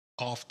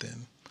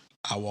often.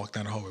 I walk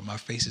down the hallway. My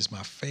face is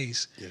my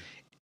face. Yeah.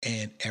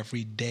 And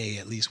every day,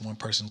 at least one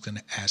person's going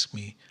to ask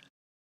me,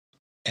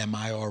 am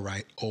I all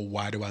right, or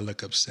why do I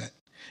look upset?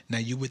 Now,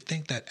 you would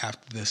think that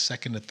after the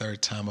second or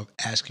third time of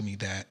asking me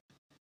that,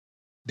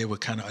 they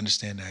would kind of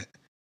understand that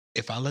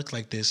if I look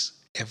like this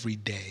every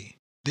day,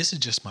 this is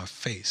just my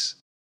face.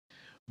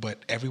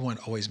 But everyone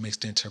always makes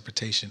the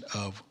interpretation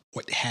of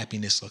what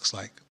happiness looks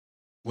like,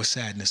 what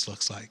sadness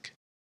looks like.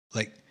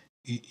 Like,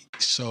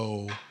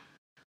 so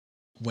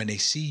when they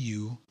see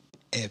you,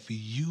 if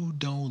you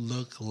don't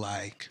look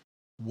like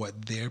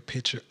what their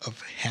picture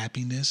of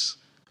happiness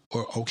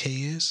or okay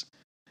is,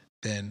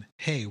 then,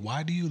 hey,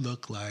 why do you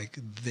look like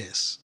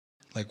this?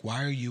 Like,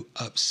 why are you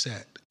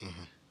upset?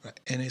 Mm-hmm. Right?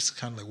 And it's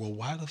kind of like, well,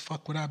 why the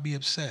fuck would I be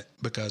upset?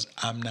 Because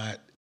I'm not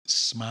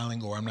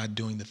smiling or I'm not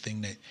doing the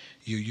thing that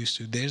you're used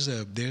to. There's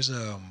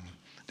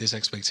this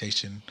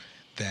expectation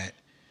that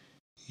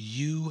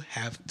you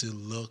have to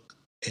look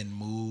and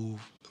move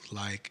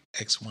like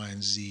X, Y,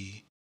 and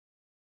Z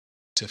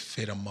to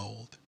fit a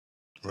mold.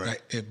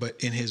 Right.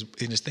 But in his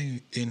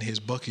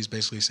book, he's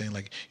basically saying,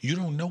 like, you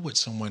don't know what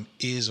someone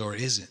is or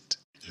isn't.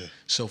 Yeah.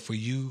 So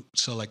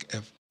like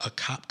if a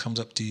cop comes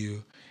up to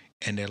you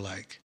and they're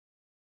like,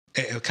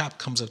 a cop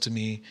comes up to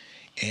me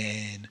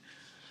and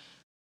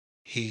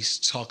he's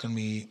talking to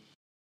me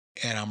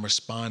and I'm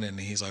responding and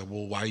he's like,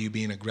 well, why are you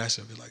being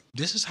aggressive? It's like,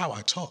 this is how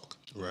I talk.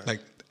 Right. Like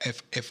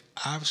if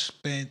I've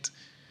spent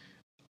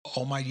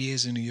all my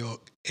years in New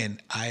York and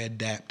I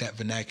adapt that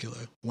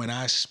vernacular, when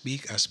I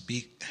speak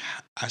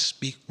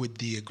with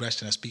the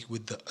aggression, I speak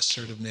with the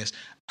assertiveness,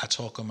 I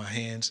talk on my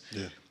hands.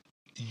 Yeah.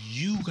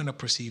 You're gonna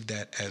perceive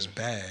that as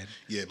bad.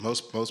 Yeah,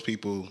 most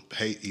people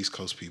hate East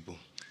Coast people.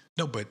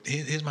 No, but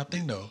here's my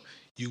thing though.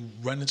 You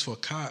run into a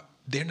cop,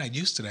 they're not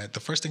used to that. The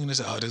first thing they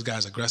say, oh, this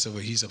guy's aggressive or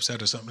he's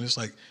upset or something. It's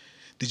like,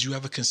 did you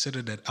ever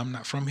consider that I'm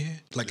not from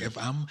here? Like, if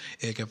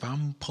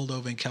I'm pulled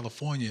over in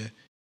California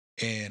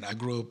and I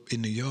grew up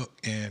in New York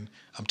and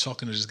I'm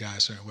talking to this guy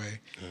a certain way,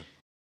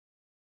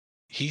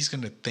 he's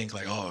gonna think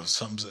like, oh,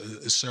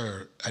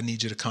 sir, I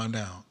need you to calm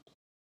down.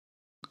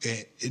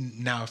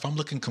 And now, if I'm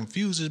looking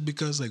confused, it's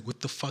because, like,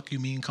 what the fuck you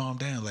mean calm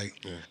down?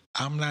 Like,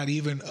 I'm not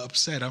even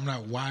upset. I'm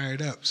not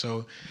wired up.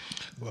 So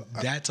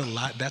that's a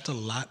lot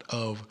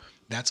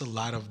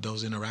of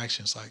those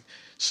interactions. Like,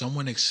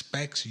 someone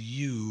expects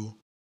you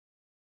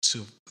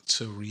to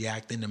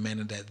react in the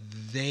manner that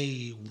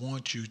they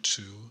want you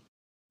to,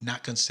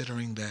 not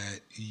considering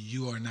that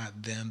you are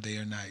not them, they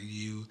are not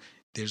you.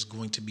 There's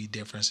going to be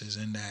differences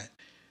in that.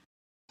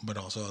 But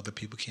also other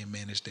people can't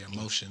manage their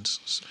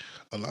emotions.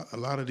 A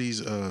lot of these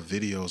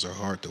videos are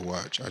hard to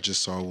watch. I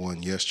just saw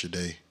one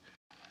yesterday,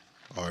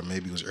 or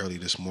maybe it was early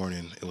this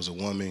morning. It was a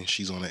woman.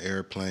 She's on an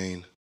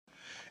airplane,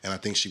 and I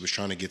think she was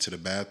trying to get to the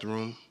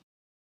bathroom,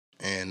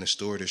 and the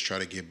stewardess tried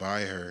to get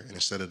by her. And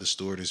instead of the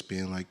stewardess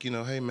being like,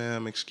 hey,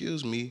 ma'am,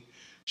 excuse me,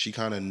 she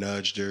kind of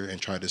nudged her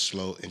and tried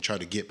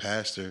to get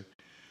past her.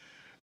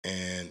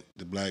 And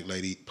the black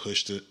lady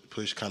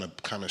kind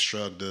of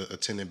shrugged the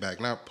attendant back,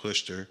 not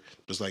pushed her,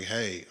 was like,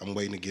 hey, I'm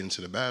waiting to get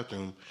into the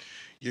bathroom.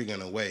 You're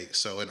going to wait.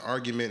 So an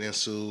argument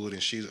ensued,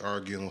 and she's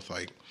arguing with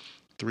like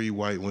 3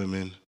 white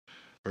women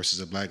versus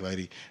a black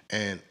lady.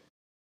 And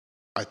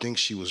I think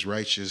she was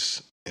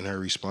righteous in her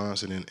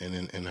response and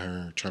in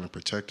her trying to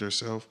protect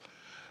herself.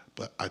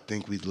 But I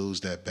think we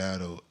lose that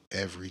battle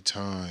every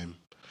time.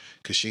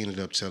 Because she ended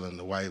up telling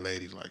the white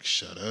lady, like,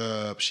 shut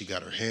up. She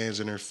got her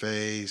hands in her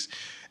face.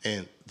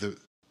 And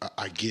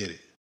I get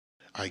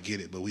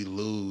it, but we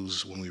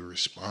lose when we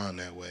respond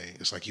that way.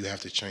 It's like you have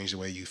to change the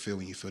way you feel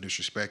when you feel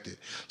disrespected.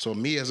 So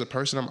me as a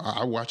person,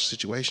 I watched the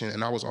situation,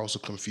 and I was also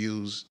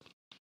confused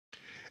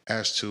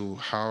as to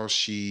how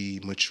she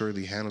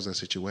maturely handles that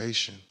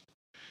situation.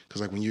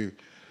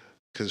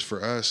 Because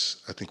for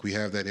us, I think we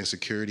have that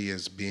insecurity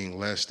as being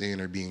less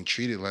than or being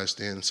treated less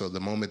than. So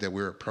the moment that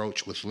we're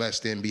approached with less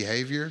than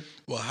behavior.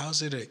 Well,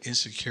 how's it an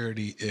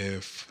insecurity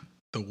if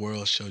the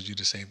world shows you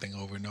the same thing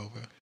over and over?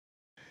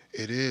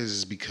 It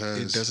is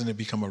because... Doesn't it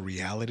become a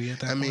reality at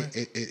that point? I mean,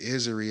 it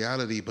is a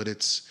reality, but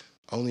it's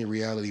only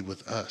reality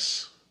with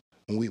us.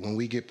 When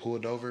we get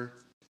pulled over,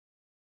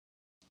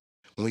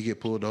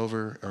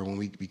 or when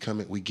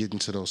we get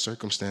into those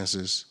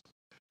circumstances,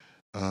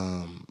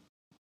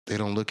 they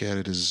don't look at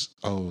it as,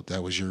 oh,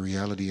 that was your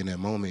reality in that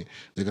moment.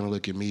 They're going to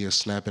look at me as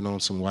snapping on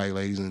some white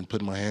ladies and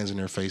putting my hands in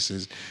their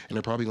faces, and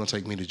they're probably going to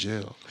take me to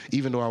jail.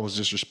 Even though I was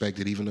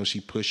disrespected, even though she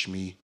pushed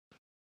me,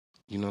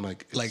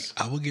 like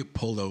I would get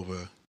pulled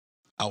over.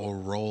 I will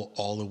roll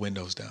all the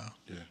windows down.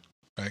 Yeah.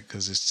 Right?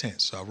 Because it's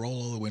tense. So I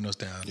roll all the windows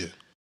down. Yeah.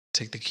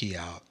 Take the key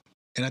out.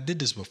 And I did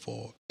this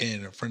before.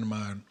 And a friend of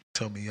mine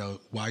told me, yo,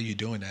 why are you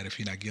doing that if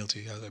you're not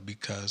guilty? I was like,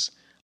 because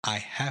I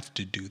have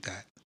to do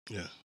that.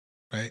 Yeah.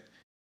 Right?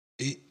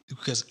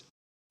 Because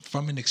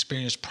from an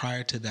experience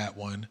prior to that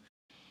one,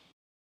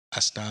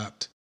 I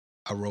stopped.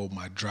 I rolled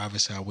my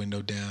driver's side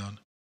window down.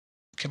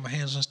 Kept my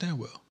hands on the steering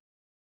wheel.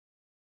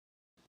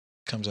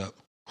 Comes up.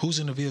 Who's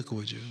in the vehicle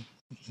with you?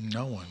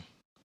 No one.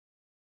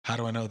 How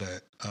do I know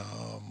that?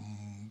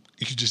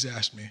 You just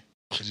asked me.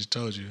 I just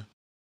told you.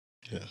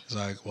 Yeah. It's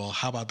like, well,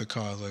 how about the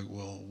car? I was like,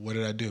 well, what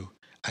did I do?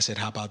 I said,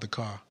 how about the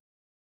car?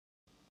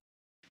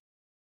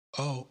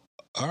 Oh,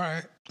 All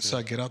right. So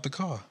I get out the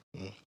car.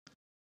 Mm.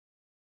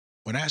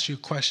 When I ask you a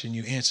question,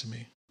 you answer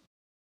me.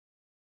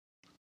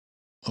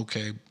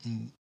 Okay.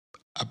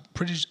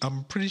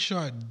 I'm pretty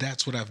sure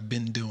that's what I've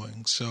been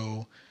doing.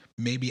 So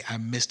maybe I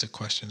missed a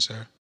question,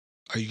 sir.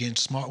 Are you getting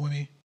smart with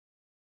me?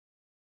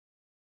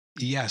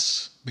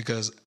 Yes,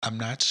 because I'm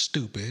not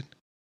stupid,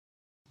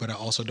 but I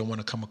also don't want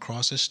to come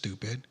across as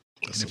stupid.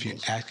 And if you're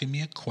asking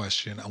me a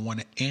question, I want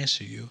to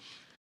answer you.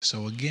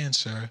 So again,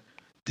 sir,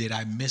 did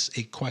I miss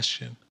a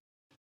question?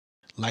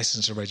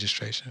 License or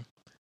registration?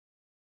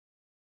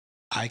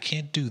 I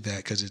can't do that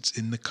because it's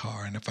in the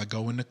car. And if I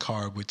go in the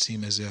car, it would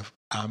seem as if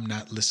I'm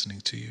not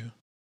listening to you.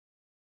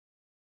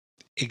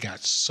 It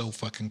got so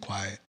fucking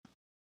quiet.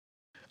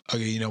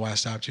 Okay, you know why I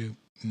stopped you?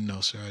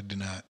 No, sir, I did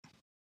not.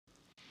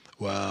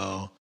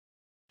 Well,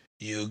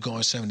 you're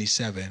going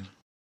 77.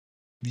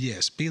 Yeah,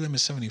 speed limit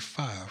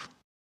 75.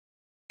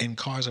 And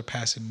cars are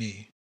passing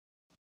me.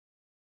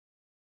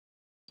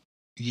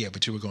 Yeah,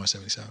 but you were going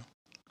 77.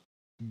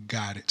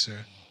 Got it,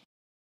 sir.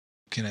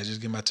 Can I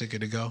just get my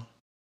ticket to go?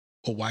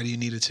 Or why do you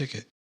need a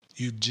ticket?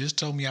 You just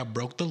told me I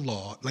broke the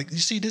law. Like, you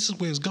see, this is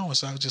where it's going.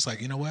 So I was just like,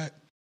 you know what?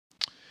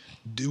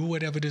 Do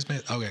whatever this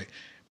man. Okay.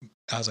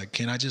 I was like,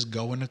 can I just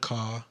go in the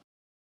car,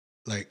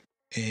 like,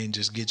 and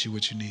just get you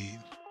what you need?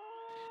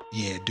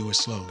 Yeah, do it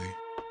slowly.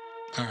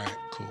 All right,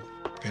 cool.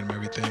 Get him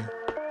everything.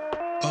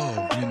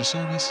 Oh, you in the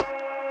service?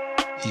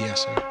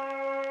 Yes, sir.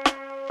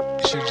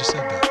 You should have just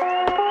said that.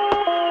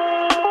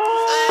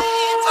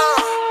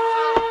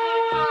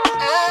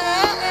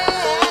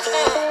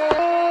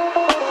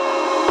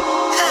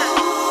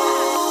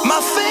 My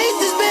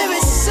faith is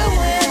buried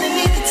somewhere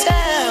underneath the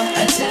town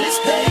until it's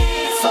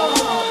paid for.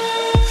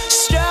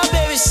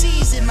 Strawberry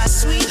season, my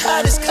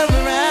sweetheart has come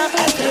around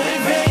after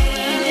it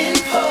rained and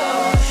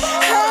poured.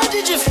 How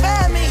did you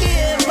find me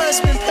here? It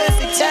must been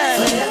perfect time.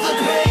 Forever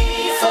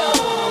grateful.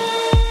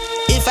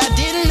 If I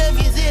didn't love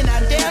you then, I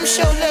damn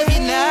sure love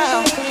you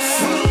now.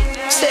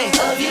 Say,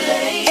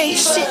 ain't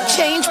shit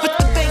changed with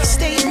the bank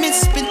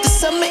statements. Spent the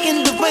summer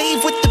in the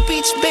wave with the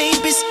beach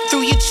babies.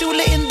 Threw your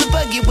chula in the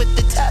buggy with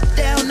the top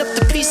down up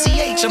the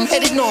PCH. I'm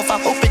headed north,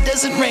 I hope it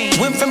doesn't rain.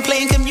 Went from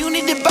playing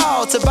community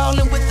ball to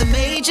balling with the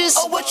majors.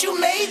 Oh, what you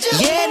major?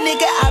 Yeah,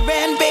 nigga, I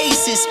ran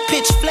bases.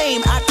 Pitch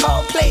flame, I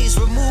call plays.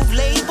 Remove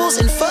labels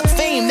and fuck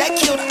fame. That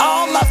killed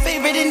all my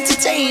favorite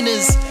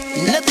entertainers.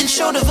 Nothing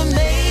short of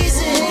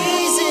amazing.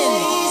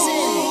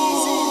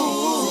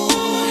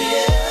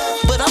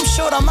 But I'm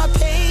short on my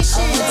patience.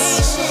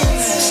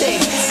 Say,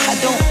 I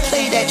don't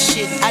play that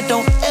shit. I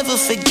don't ever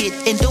forget.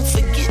 And don't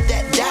forget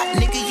that dot,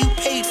 nigga, you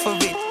paid for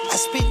it. I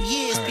spent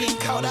years being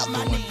called out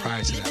my name.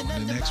 Prior to that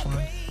one, the next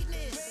one,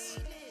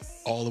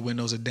 all the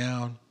windows are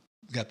down.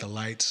 Got the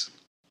lights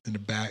in the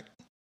back.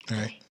 All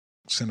right,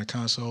 center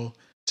console.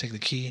 Take the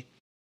key.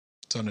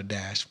 It's on the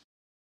dash.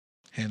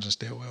 Hands on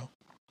stairwell.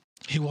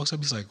 He walks up.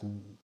 He's like,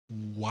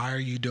 "Why are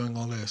you doing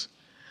all this?"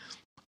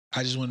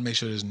 I just want to make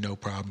sure there's no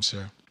problem,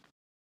 sir.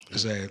 I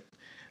said,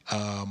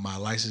 my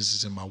license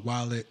is in my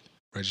wallet,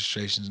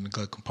 registration's in the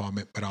glove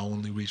compartment, but I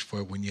only reach for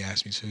it when you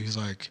ask me to. He's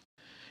like,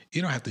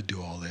 you don't have to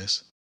do all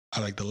this.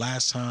 The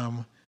last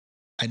time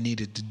I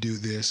needed to do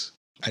this,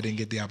 I didn't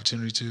get the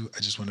opportunity to. I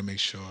just want to make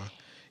sure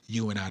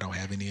you and I don't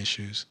have any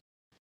issues.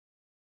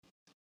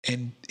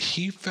 And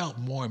he felt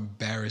more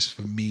embarrassed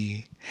for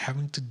me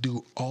having to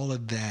do all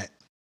of that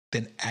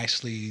than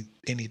actually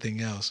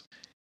anything else.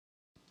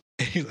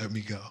 And he let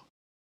me go.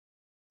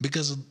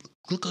 Because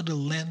look at the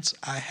lengths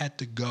I had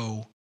to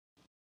go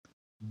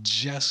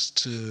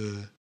just to,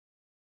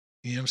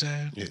 you know what I'm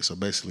saying? Yeah, so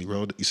basically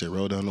roll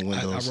down the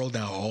windows. I rolled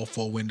down all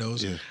 4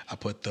 windows. Yeah. I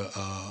put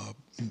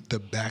the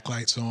back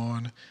lights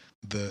on,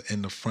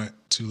 and the front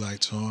 2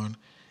 lights on,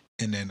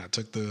 and then I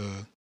took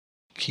the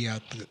key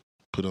out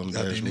put on the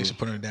dashboard.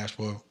 Put on the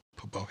dashboard,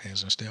 put both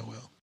hands on the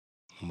stairwell.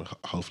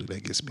 Hopefully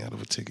that gets me out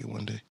of a ticket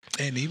one day.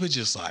 And he was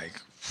just like,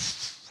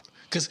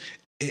 because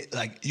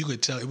you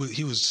could tell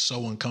he was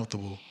so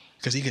uncomfortable.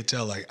 Because he could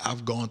tell, like,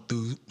 I've gone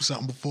through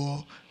something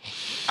before.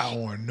 I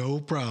want no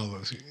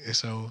problems.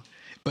 So,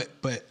 but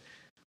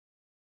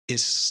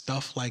it's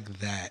stuff like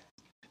that.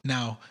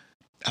 Now,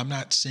 I'm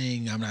not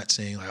saying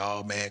like,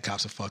 oh man,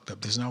 cops are fucked up.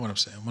 That's not what I'm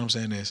saying. What I'm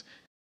saying is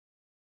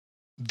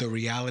the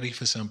reality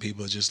for some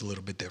people is just a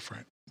little bit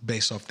different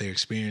based off their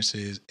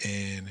experiences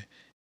and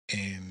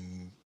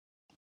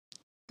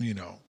you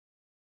know,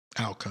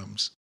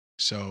 outcomes.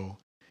 So.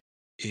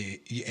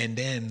 And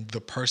then the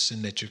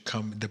person that you're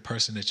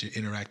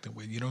interacting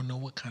with, you don't know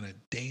what kind of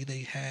day they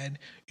had.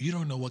 You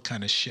don't know what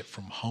kind of shit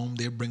from home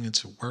they're bringing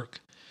to work.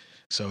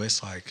 So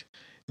it's like,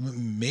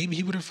 maybe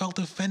he would have felt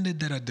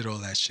offended that I did all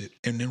that shit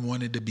and then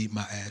wanted to beat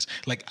my ass.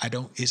 Like,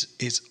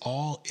 it's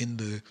all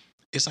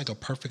it's like a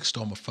perfect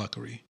storm of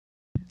fuckery.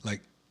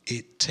 Like,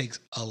 it takes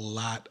a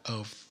lot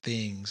of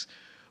things,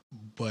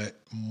 but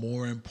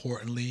more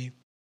importantly,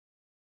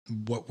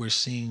 what we're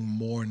seeing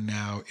more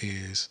now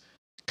is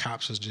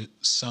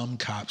some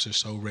cops are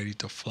so ready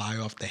to fly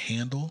off the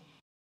handle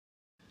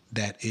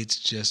that it's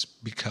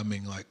just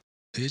becoming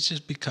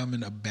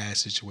a bad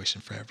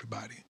situation for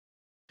everybody.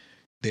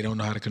 They don't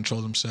know how to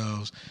control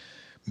themselves.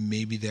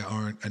 maybe there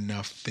aren't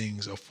enough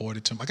things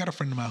afforded to him. I got a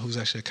friend of mine who's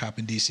actually a cop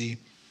in DC.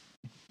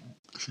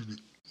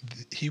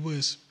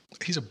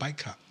 He's a bike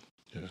cop.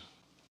 Yeah.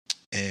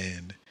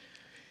 And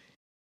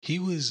he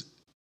was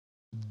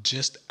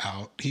just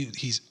out.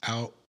 He's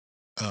out.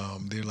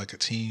 They're like a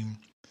team,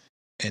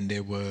 and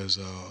there was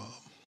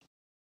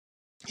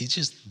he's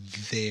just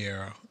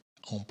there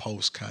on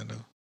post, kind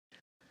of.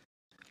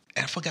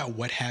 And I forgot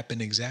what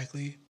happened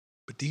exactly,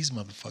 but these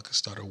motherfuckers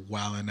started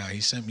wilding out.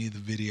 He sent me the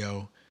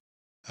video.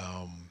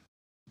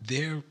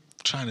 They're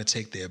trying to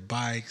take their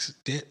bikes.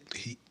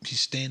 He's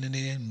standing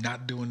there,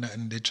 not doing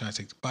nothing. They're trying to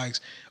take the bikes,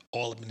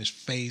 all up in his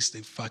face.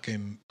 They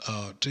fucking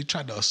they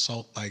tried to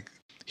assault. Like,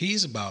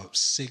 he's about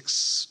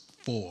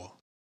 6'4".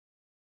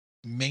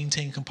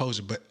 Maintain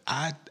composure. But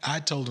I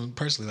told him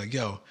personally, like,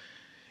 yo,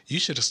 you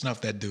should have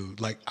snuffed that dude.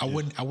 Like, I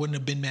wouldn't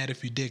have been mad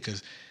if you did,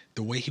 because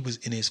the way he was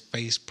in his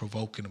face,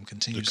 provoking him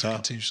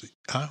continuously.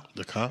 Huh?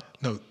 The cop?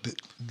 No.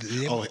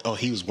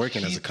 He was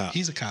working as a cop.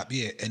 He's a cop,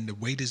 yeah. And the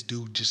way this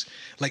dude just,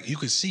 like, you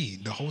could see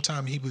the whole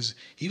time he was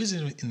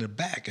in the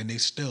back, and they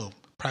still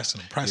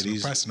pressing him.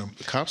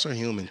 The cops are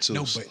human too.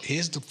 No, but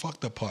here's the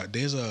fucked up part. I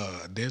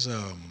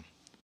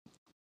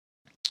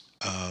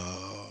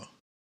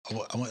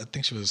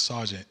think she was a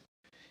sergeant.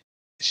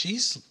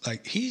 She's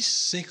like, he's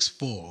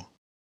 6'4".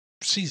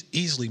 She's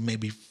easily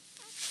maybe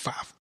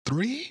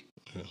 5'3".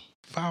 Yeah.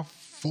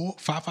 5'4",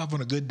 5'5"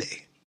 on a good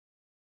day.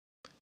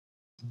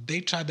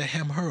 They tried to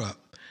hem her up.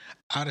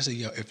 I'd have said,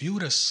 yo, if you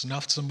would have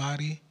snuffed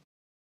somebody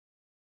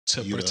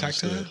to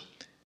protect her,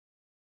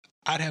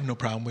 I'd have no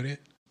problem with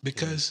it,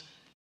 because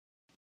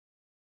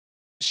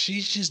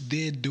she's just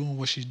there doing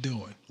what she's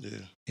doing.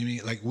 Yeah. I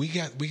mean, like, we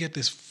got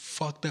this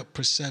fucked up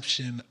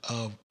perception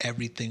of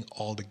everything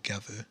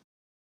altogether.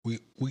 We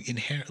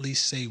inherently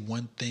say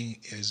one thing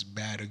is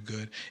bad or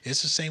good.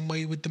 It's the same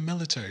way with the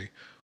military.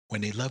 When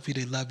they love you,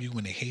 they love you.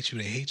 When they hate you,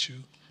 they hate you.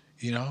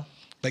 You know?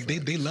 Like,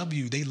 they love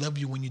you. They love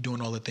you when you're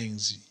doing all the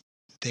things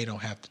they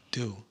don't have to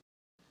do. You know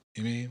what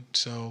I mean?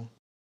 So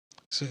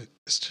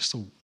it's just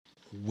a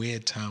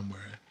weird time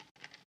where,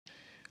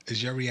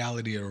 is your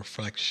reality a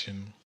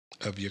reflection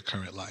of your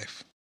current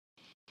life?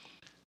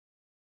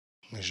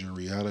 Is your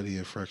reality a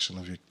reflection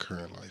of your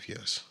current life?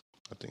 Yes,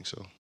 I think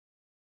so.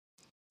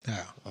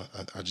 Yeah.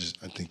 I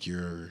think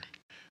you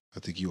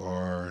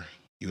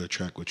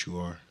attract what you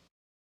are.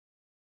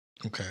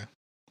 Okay.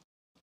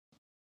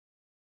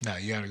 Nah,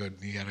 you gotta go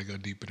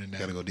deeper than that.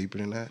 Gotta go deeper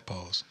than that.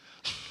 Pause.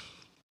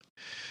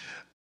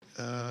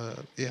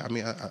 Yeah, I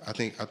mean, I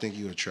think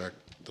you attract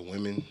the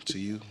women to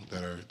you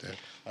that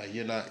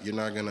you're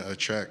not gonna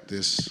attract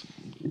this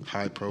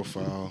high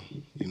profile,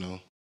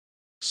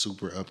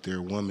 super up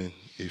there woman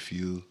if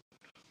you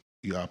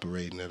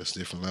operating at a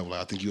different level.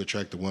 I think you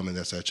attract the woman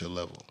that's at your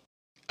level.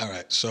 All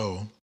right,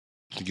 so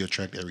I think you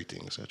attract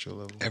everything that's at your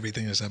level.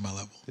 Everything that's at my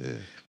level. Yeah.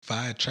 If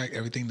I attract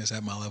everything that's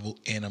at my level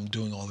and I'm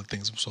doing all the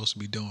things I'm supposed to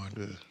be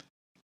doing,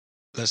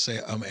 let's say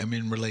I'm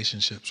in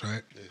relationships,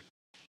 right? Yeah.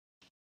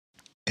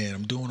 And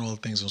I'm doing all the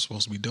things I'm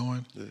supposed to be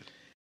doing. Yeah.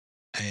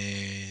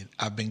 And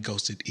I've been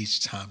ghosted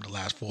each time, the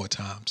last 4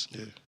 times.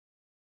 Yeah.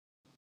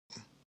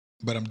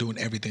 But I'm doing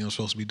everything I'm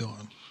supposed to be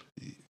doing.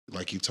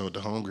 Like you told the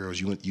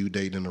homegirls, you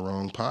dating in the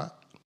wrong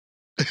pot.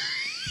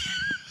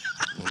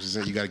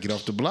 You got to get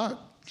off the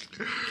block.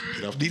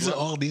 These are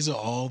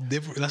all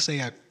different. Let's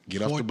say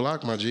get off the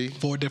block, my G.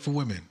 4 different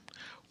women,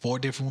 4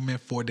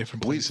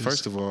 different places.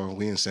 First of all,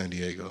 we in San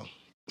Diego.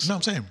 No,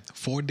 I'm saying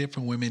 4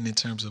 different women in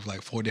terms of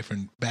like 4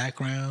 different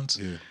backgrounds.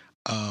 Yeah.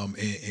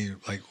 And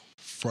like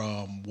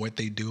from what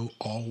they do,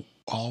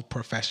 all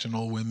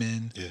professional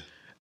women. Yeah.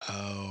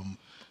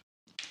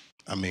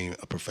 I mean,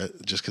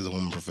 just because a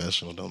woman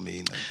professional don't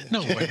mean nothing.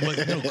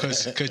 No,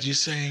 because you're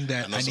saying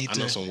that I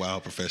know some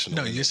wild professional.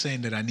 No, women. You're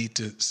saying that I need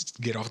to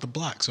get off the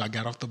block. So I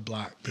got off the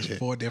block. There's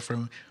 4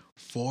 different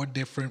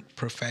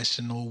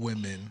professional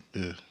women.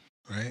 Yeah.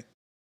 Right.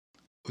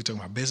 We're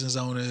talking about business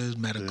owners,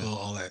 medical,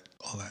 all that.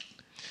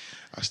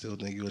 I still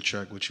think you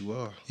attract what you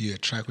are. You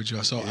attract what you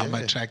are. So I'm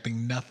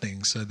attracting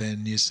nothing. So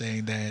then you're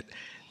saying that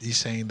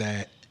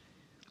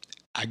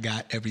I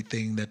got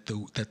everything that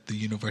the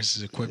universe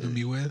is equipping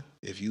me with.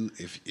 If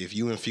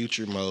you in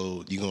future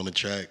mode, you're gonna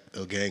attract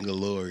a gang of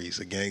Lories,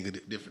 a gang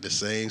of the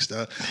same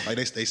stuff. Like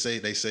they say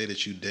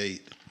that you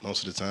date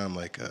most of the time.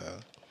 Like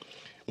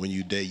when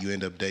you date, you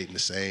end up dating the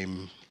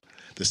same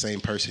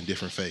person,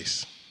 different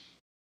face.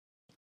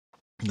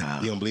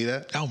 Nah, you don't believe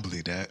that? I don't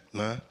believe that.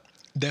 Nah.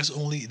 That's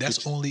only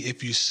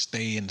if you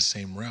stay in the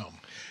same realm.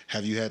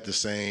 Have you had the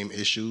same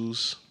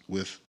issues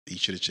with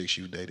each of the chicks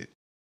you've dated?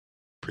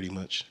 Pretty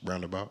much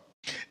roundabout.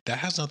 That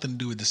has nothing to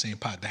do with the same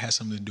pot. That has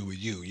something to do with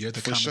you. You're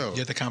the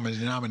You're the common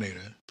denominator.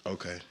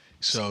 Okay.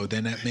 So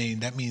then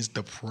that means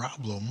the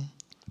problem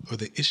or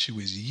the issue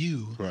is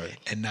you, right,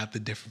 and not the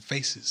different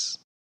faces.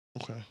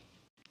 Okay.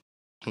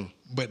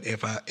 But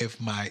if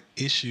my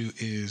issue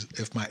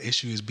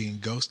is being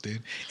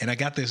ghosted, and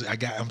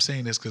I'm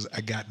saying this because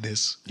I got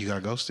this. You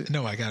got ghosted?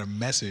 No, I got a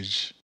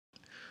message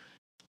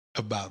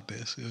about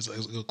this. It was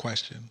a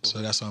question,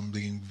 so that's why I'm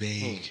being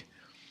vague.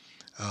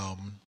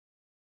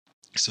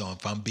 So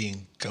if I'm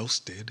being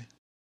ghosted,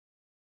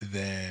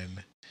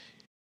 then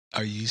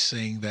are you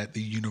saying that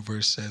the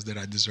universe says that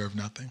I deserve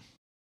nothing?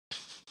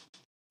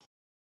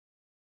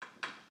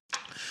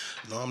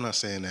 No, I'm not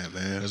saying that,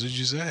 man. That's what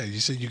you said. You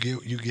said you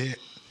get.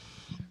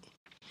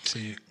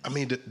 See, I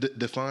mean,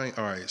 define.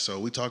 All right, so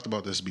we talked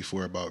about this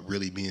before about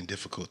really being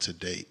difficult to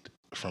date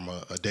from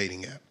a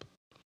dating app.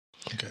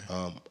 okay.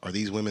 Are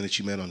these women that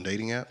you met on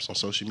dating apps on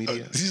social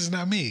media? This is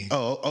not me.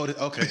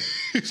 Okay.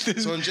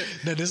 So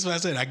no, this is what I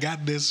said. I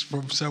got this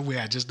from somewhere.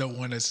 I just don't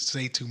want to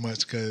say too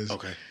much because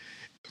okay,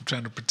 I'm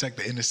trying to protect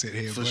the innocent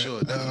here. for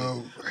sure.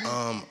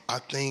 I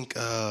think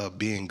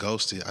being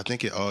ghosted. I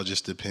think it all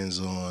just depends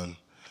on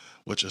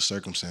what your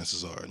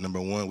circumstances are.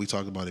 Number one, we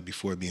talked about it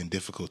before, being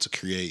difficult to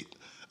create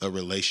a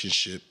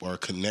relationship or a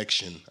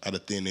connection out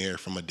of thin air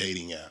from a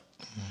dating app.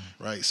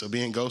 Right, so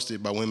being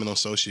ghosted by women on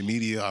social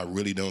media, I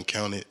really don't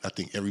count it. I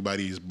think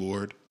everybody is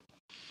bored.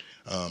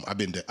 I've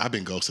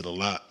been ghosted a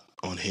lot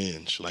on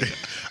Hinge. Like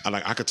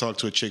I could talk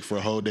to a chick for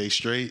a whole day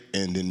straight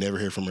and then never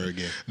hear from her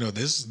again. No,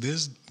 this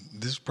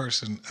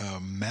person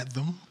met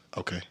them,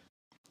 Okay,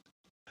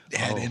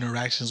 had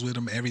interactions with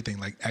them, everything.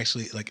 Like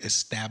actually, like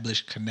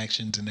established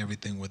connections and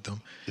everything with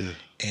them,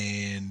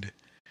 and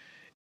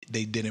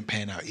they didn't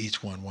pan out.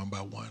 Each one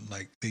by one,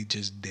 like they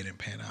just didn't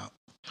pan out.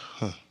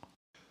 Huh.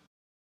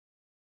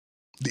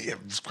 Yeah,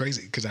 it was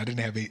crazy because I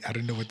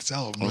didn't know what to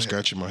tell them. I'm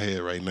scratching my head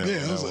right now.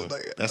 Yeah, I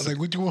was like,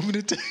 what you want me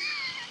to do?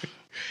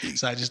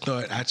 So I just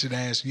thought I should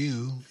ask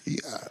you. Yeah.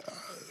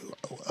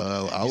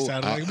 You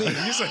sound like me.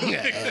 You sound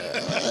like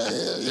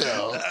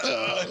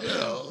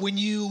when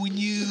you.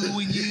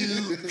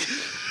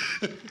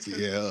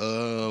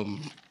 Yeah.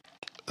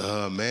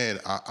 Man,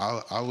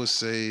 I would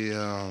say.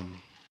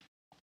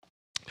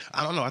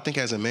 I don't know. I think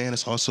as a man,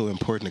 it's also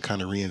important to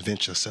kind of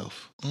reinvent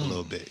yourself a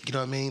little bit. You know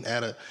what I mean?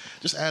 Add a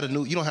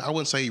new. You know, I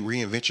wouldn't say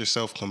reinvent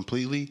yourself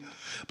completely,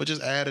 but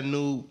just add a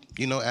new.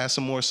 You know, add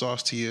some more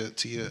sauce to your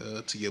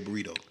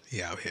burrito.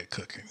 Yeah, out here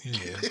cooking.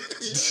 Yeah.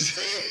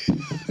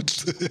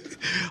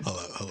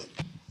 Hold up.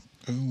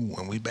 Ooh,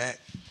 when we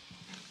back.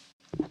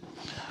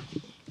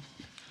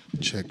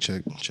 Check.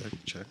 That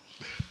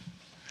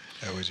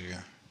what you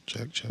got?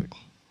 Check.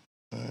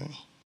 All right.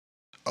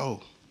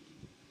 Oh.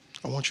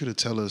 I want you to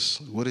tell us,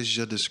 what is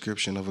your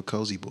description of a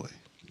cozy boy?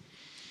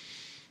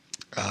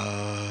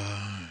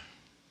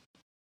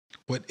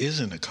 What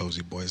isn't a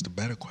cozy boy is the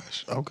better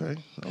question. Okay,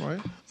 all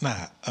right.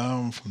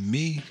 For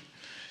me,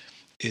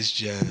 it's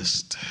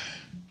just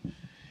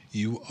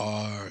you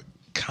are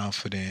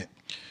confident,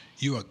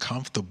 you are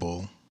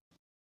comfortable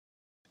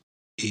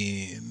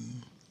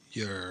in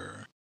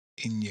your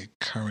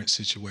current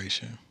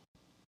situation,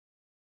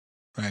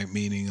 right?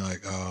 Meaning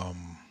like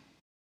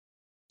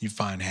you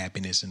find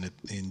happiness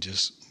in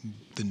just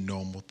the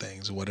normal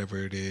things, whatever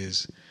it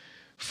is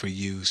for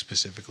you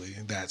specifically.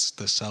 That's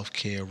the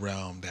self-care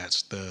realm.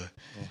 That's the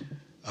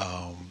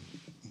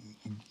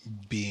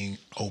being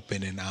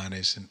open and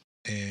honest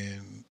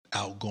and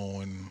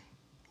outgoing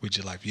with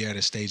your life. You're at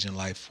a stage in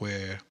life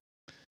where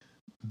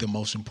the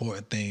most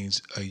important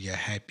things are your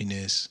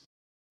happiness,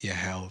 your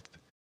health,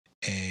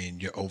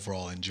 and your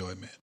overall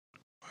enjoyment.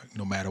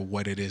 No matter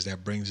what it is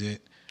that brings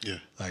it. Yeah.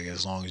 Like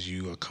as long as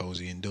you are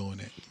cozy in doing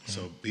it.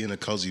 So being a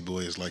cozy boy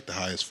is like the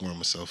highest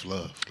form of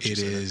self-love. It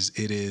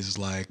is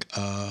like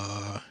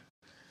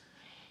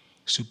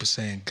Super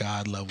Saiyan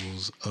God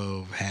levels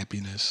of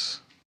happiness.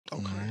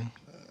 Okay.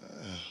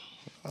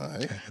 All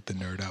right. I had to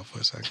nerd out for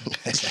a second.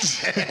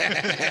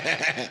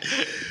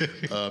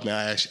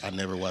 Man, I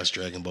never watched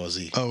Dragon Ball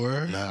Z. Oh,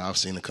 word? Nah, I've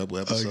seen a couple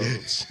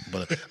episodes. Okay.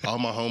 But all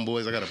my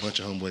homeboys, I got a bunch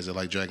of homeboys that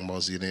like Dragon Ball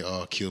Z, and they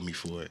all kill me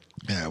for it.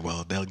 Yeah,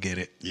 well, they'll get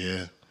it.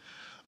 Yeah.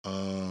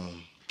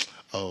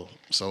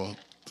 So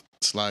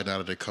slide out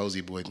of the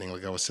cozy boy thing,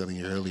 like I was telling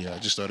you earlier, I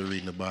just started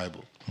reading the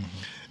Bible.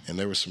 And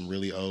there were some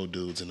really old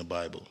dudes in the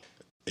Bible.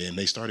 And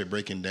they started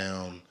breaking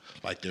down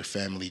like their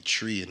family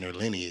tree and their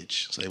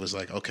lineage. So it was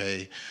like,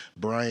 okay,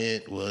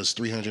 Bryant was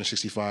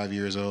 365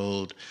 years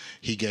old.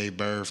 He gave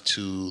birth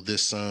to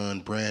this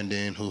son,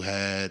 Brandon, who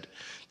had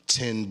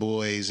 10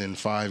 boys and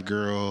 5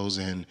 girls,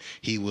 and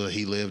he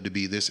lived to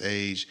be this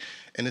age.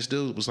 And this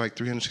dude was like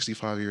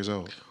 365 years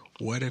old.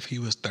 What if he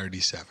was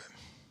 37?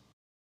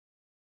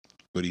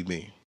 What do you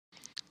mean?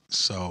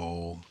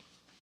 So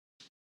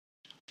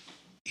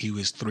he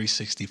was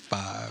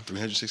 365.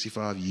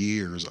 365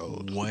 years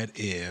old. What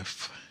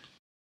if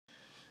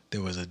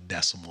there was a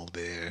decimal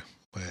there,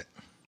 but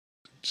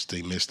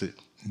They missed it?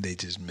 They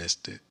just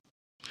missed it.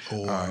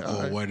 Or all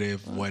right. What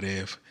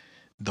if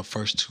the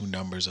first 2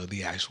 numbers are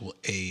the actual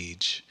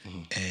age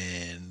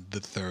and the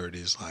third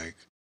is like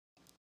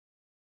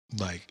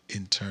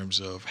in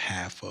terms of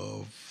half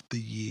of the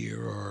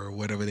year or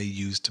whatever they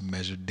use to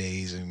measure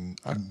days and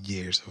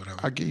years or whatever.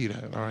 I give you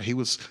that. All right. He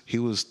was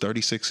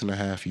 36 and a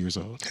half years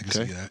old. I can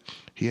see that.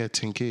 He had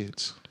 10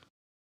 kids.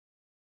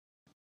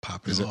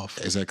 Popping off.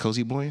 Is that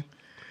cozy boy?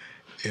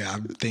 Yeah, I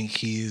think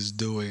he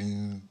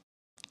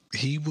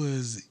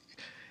was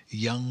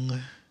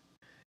young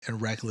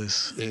and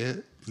reckless. Yeah.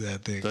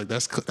 That thing.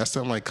 That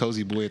sounds like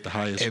cozy boy at the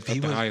highest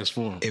highest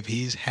form. If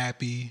he's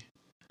happy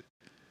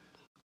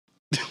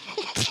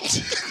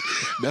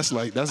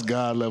That's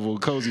God level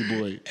cozy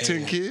boy.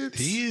 10 kids?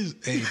 He is.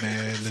 Hey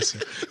man,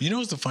 listen. You know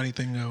what's the funny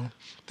thing though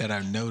that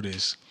I've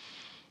noticed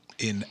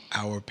in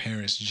our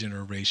parents'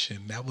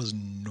 generation, that was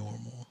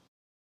normal.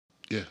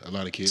 Yeah, a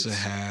lot of kids. To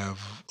have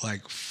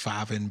like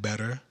 5 and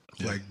better.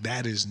 Yeah. Like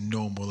that is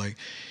normal. Like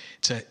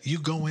you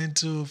go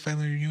into a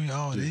family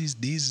reunion,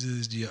 these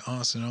is your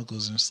aunts and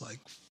uncles, and it's like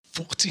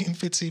 14,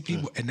 15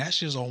 people. And that's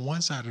just on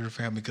one side of the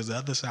family because the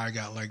other side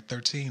got like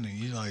 13 and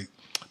you're like.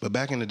 But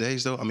back in the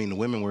days though, I mean the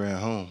women were at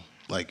home.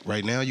 Like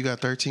right now you got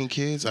 13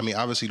 kids. I mean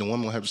obviously the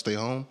woman will have to stay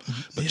home.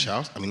 But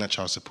not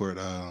child support,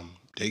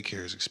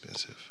 daycare is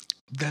expensive.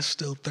 That's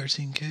still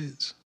 13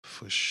 kids.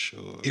 For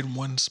sure. In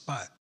one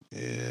spot.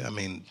 Yeah, I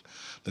mean,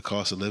 the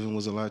cost of living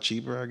was a lot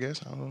cheaper, I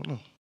guess. I don't know.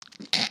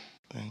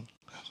 Dang.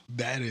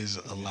 That is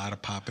a lot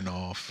of popping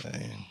off.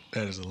 Dang.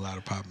 That is a lot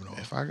of popping off.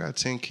 If I got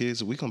 10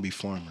 kids, we gonna be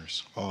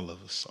farmers, all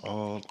of us,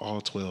 all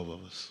 12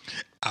 of us.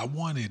 I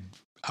wanted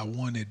 5. I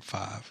wanted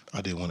 5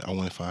 too.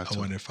 I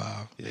wanted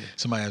 5. Yeah.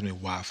 Somebody asked me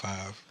why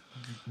 5.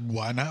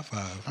 Why not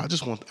 5?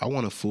 I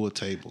want a full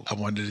table. I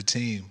wanted a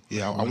team.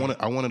 Yeah, I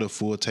wanted a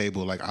full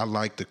table. Like I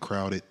like the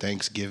crowded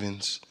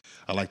Thanksgivings.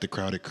 I like the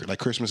crowded, like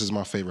Christmas is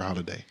my favorite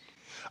holiday.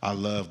 I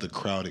love the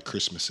crowded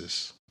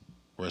Christmases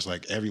where it's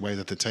like everybody's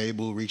at the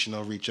table reaching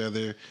over each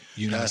other.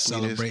 You're not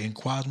celebrating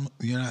Kwanzaa?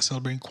 You're not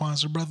celebrating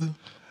Kwanzaa, brother?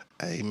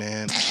 Hey,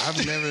 man,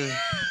 I've never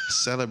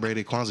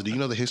celebrated Kwanzaa. Do you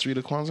know the history of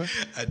the Kwanzaa?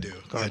 I do.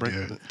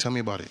 Tell me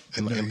about it.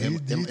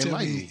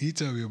 He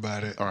told me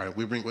about it. All right,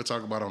 we'll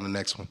talk about it on the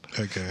next one.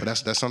 Okay.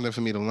 But that's something for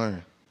me to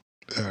learn.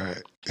 All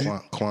right.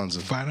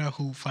 Kwanzaa. Find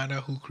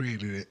out who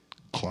created it.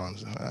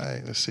 Kwanzaa. All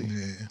right, let's see.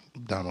 Yeah.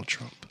 Donald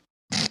Trump.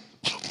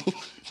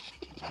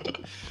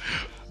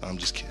 I'm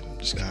just kidding.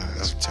 That's a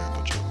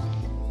terrible joke.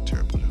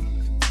 Terrible joke.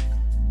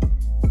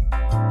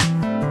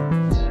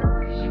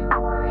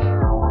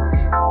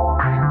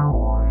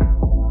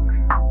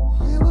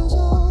 It was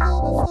over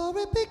before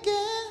it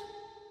began.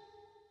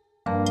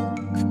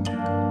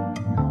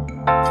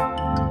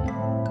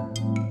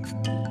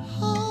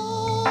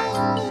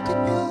 Oh, look in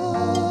your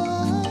eye.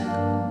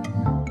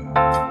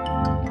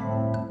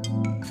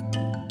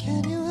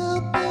 Can you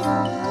help me to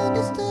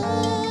understand?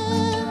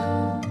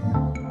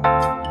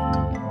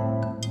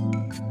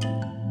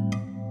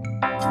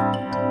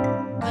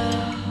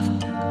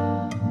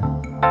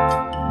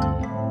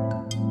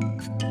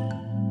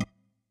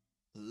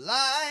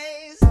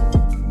 Lies.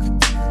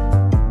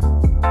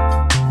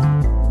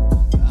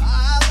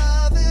 Our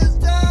love is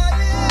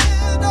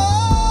dying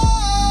on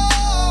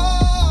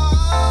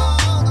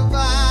the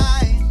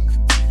vine.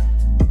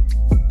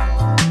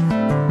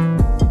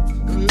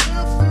 If you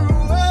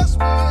ask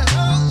me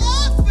how I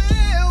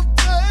feel,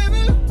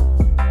 baby,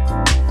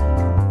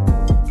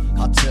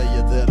 I'll tell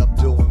you that I'm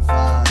doing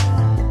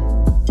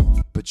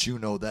fine. But you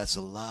know that's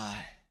a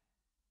lie.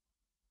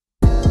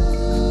 I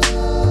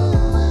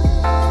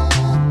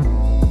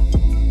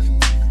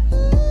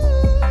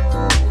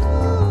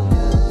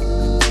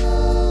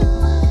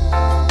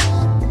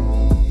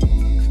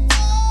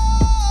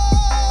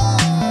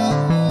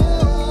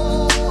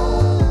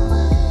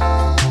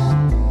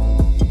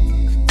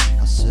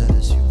said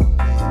as you and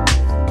me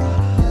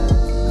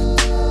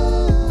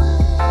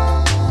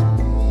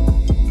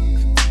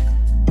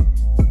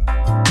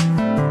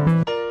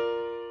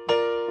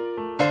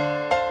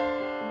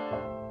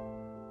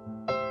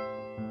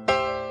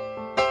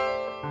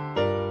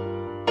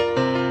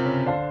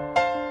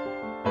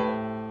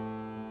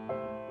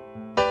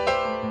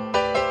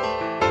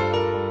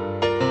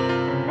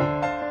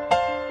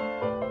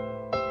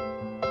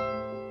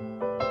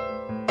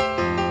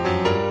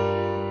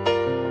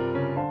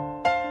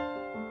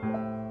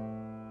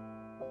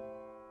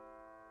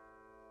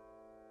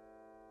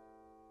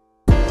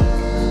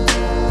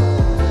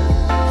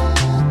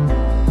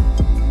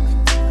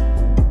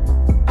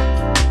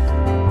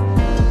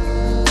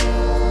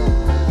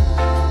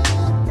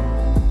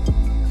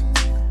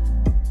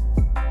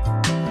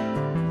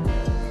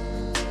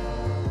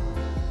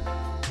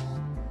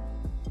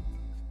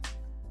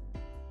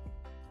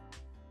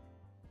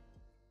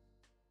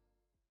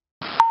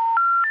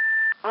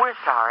We're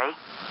sorry.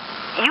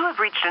 You have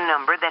reached a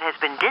number that has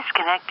been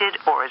disconnected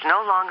or is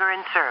no longer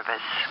in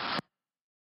service.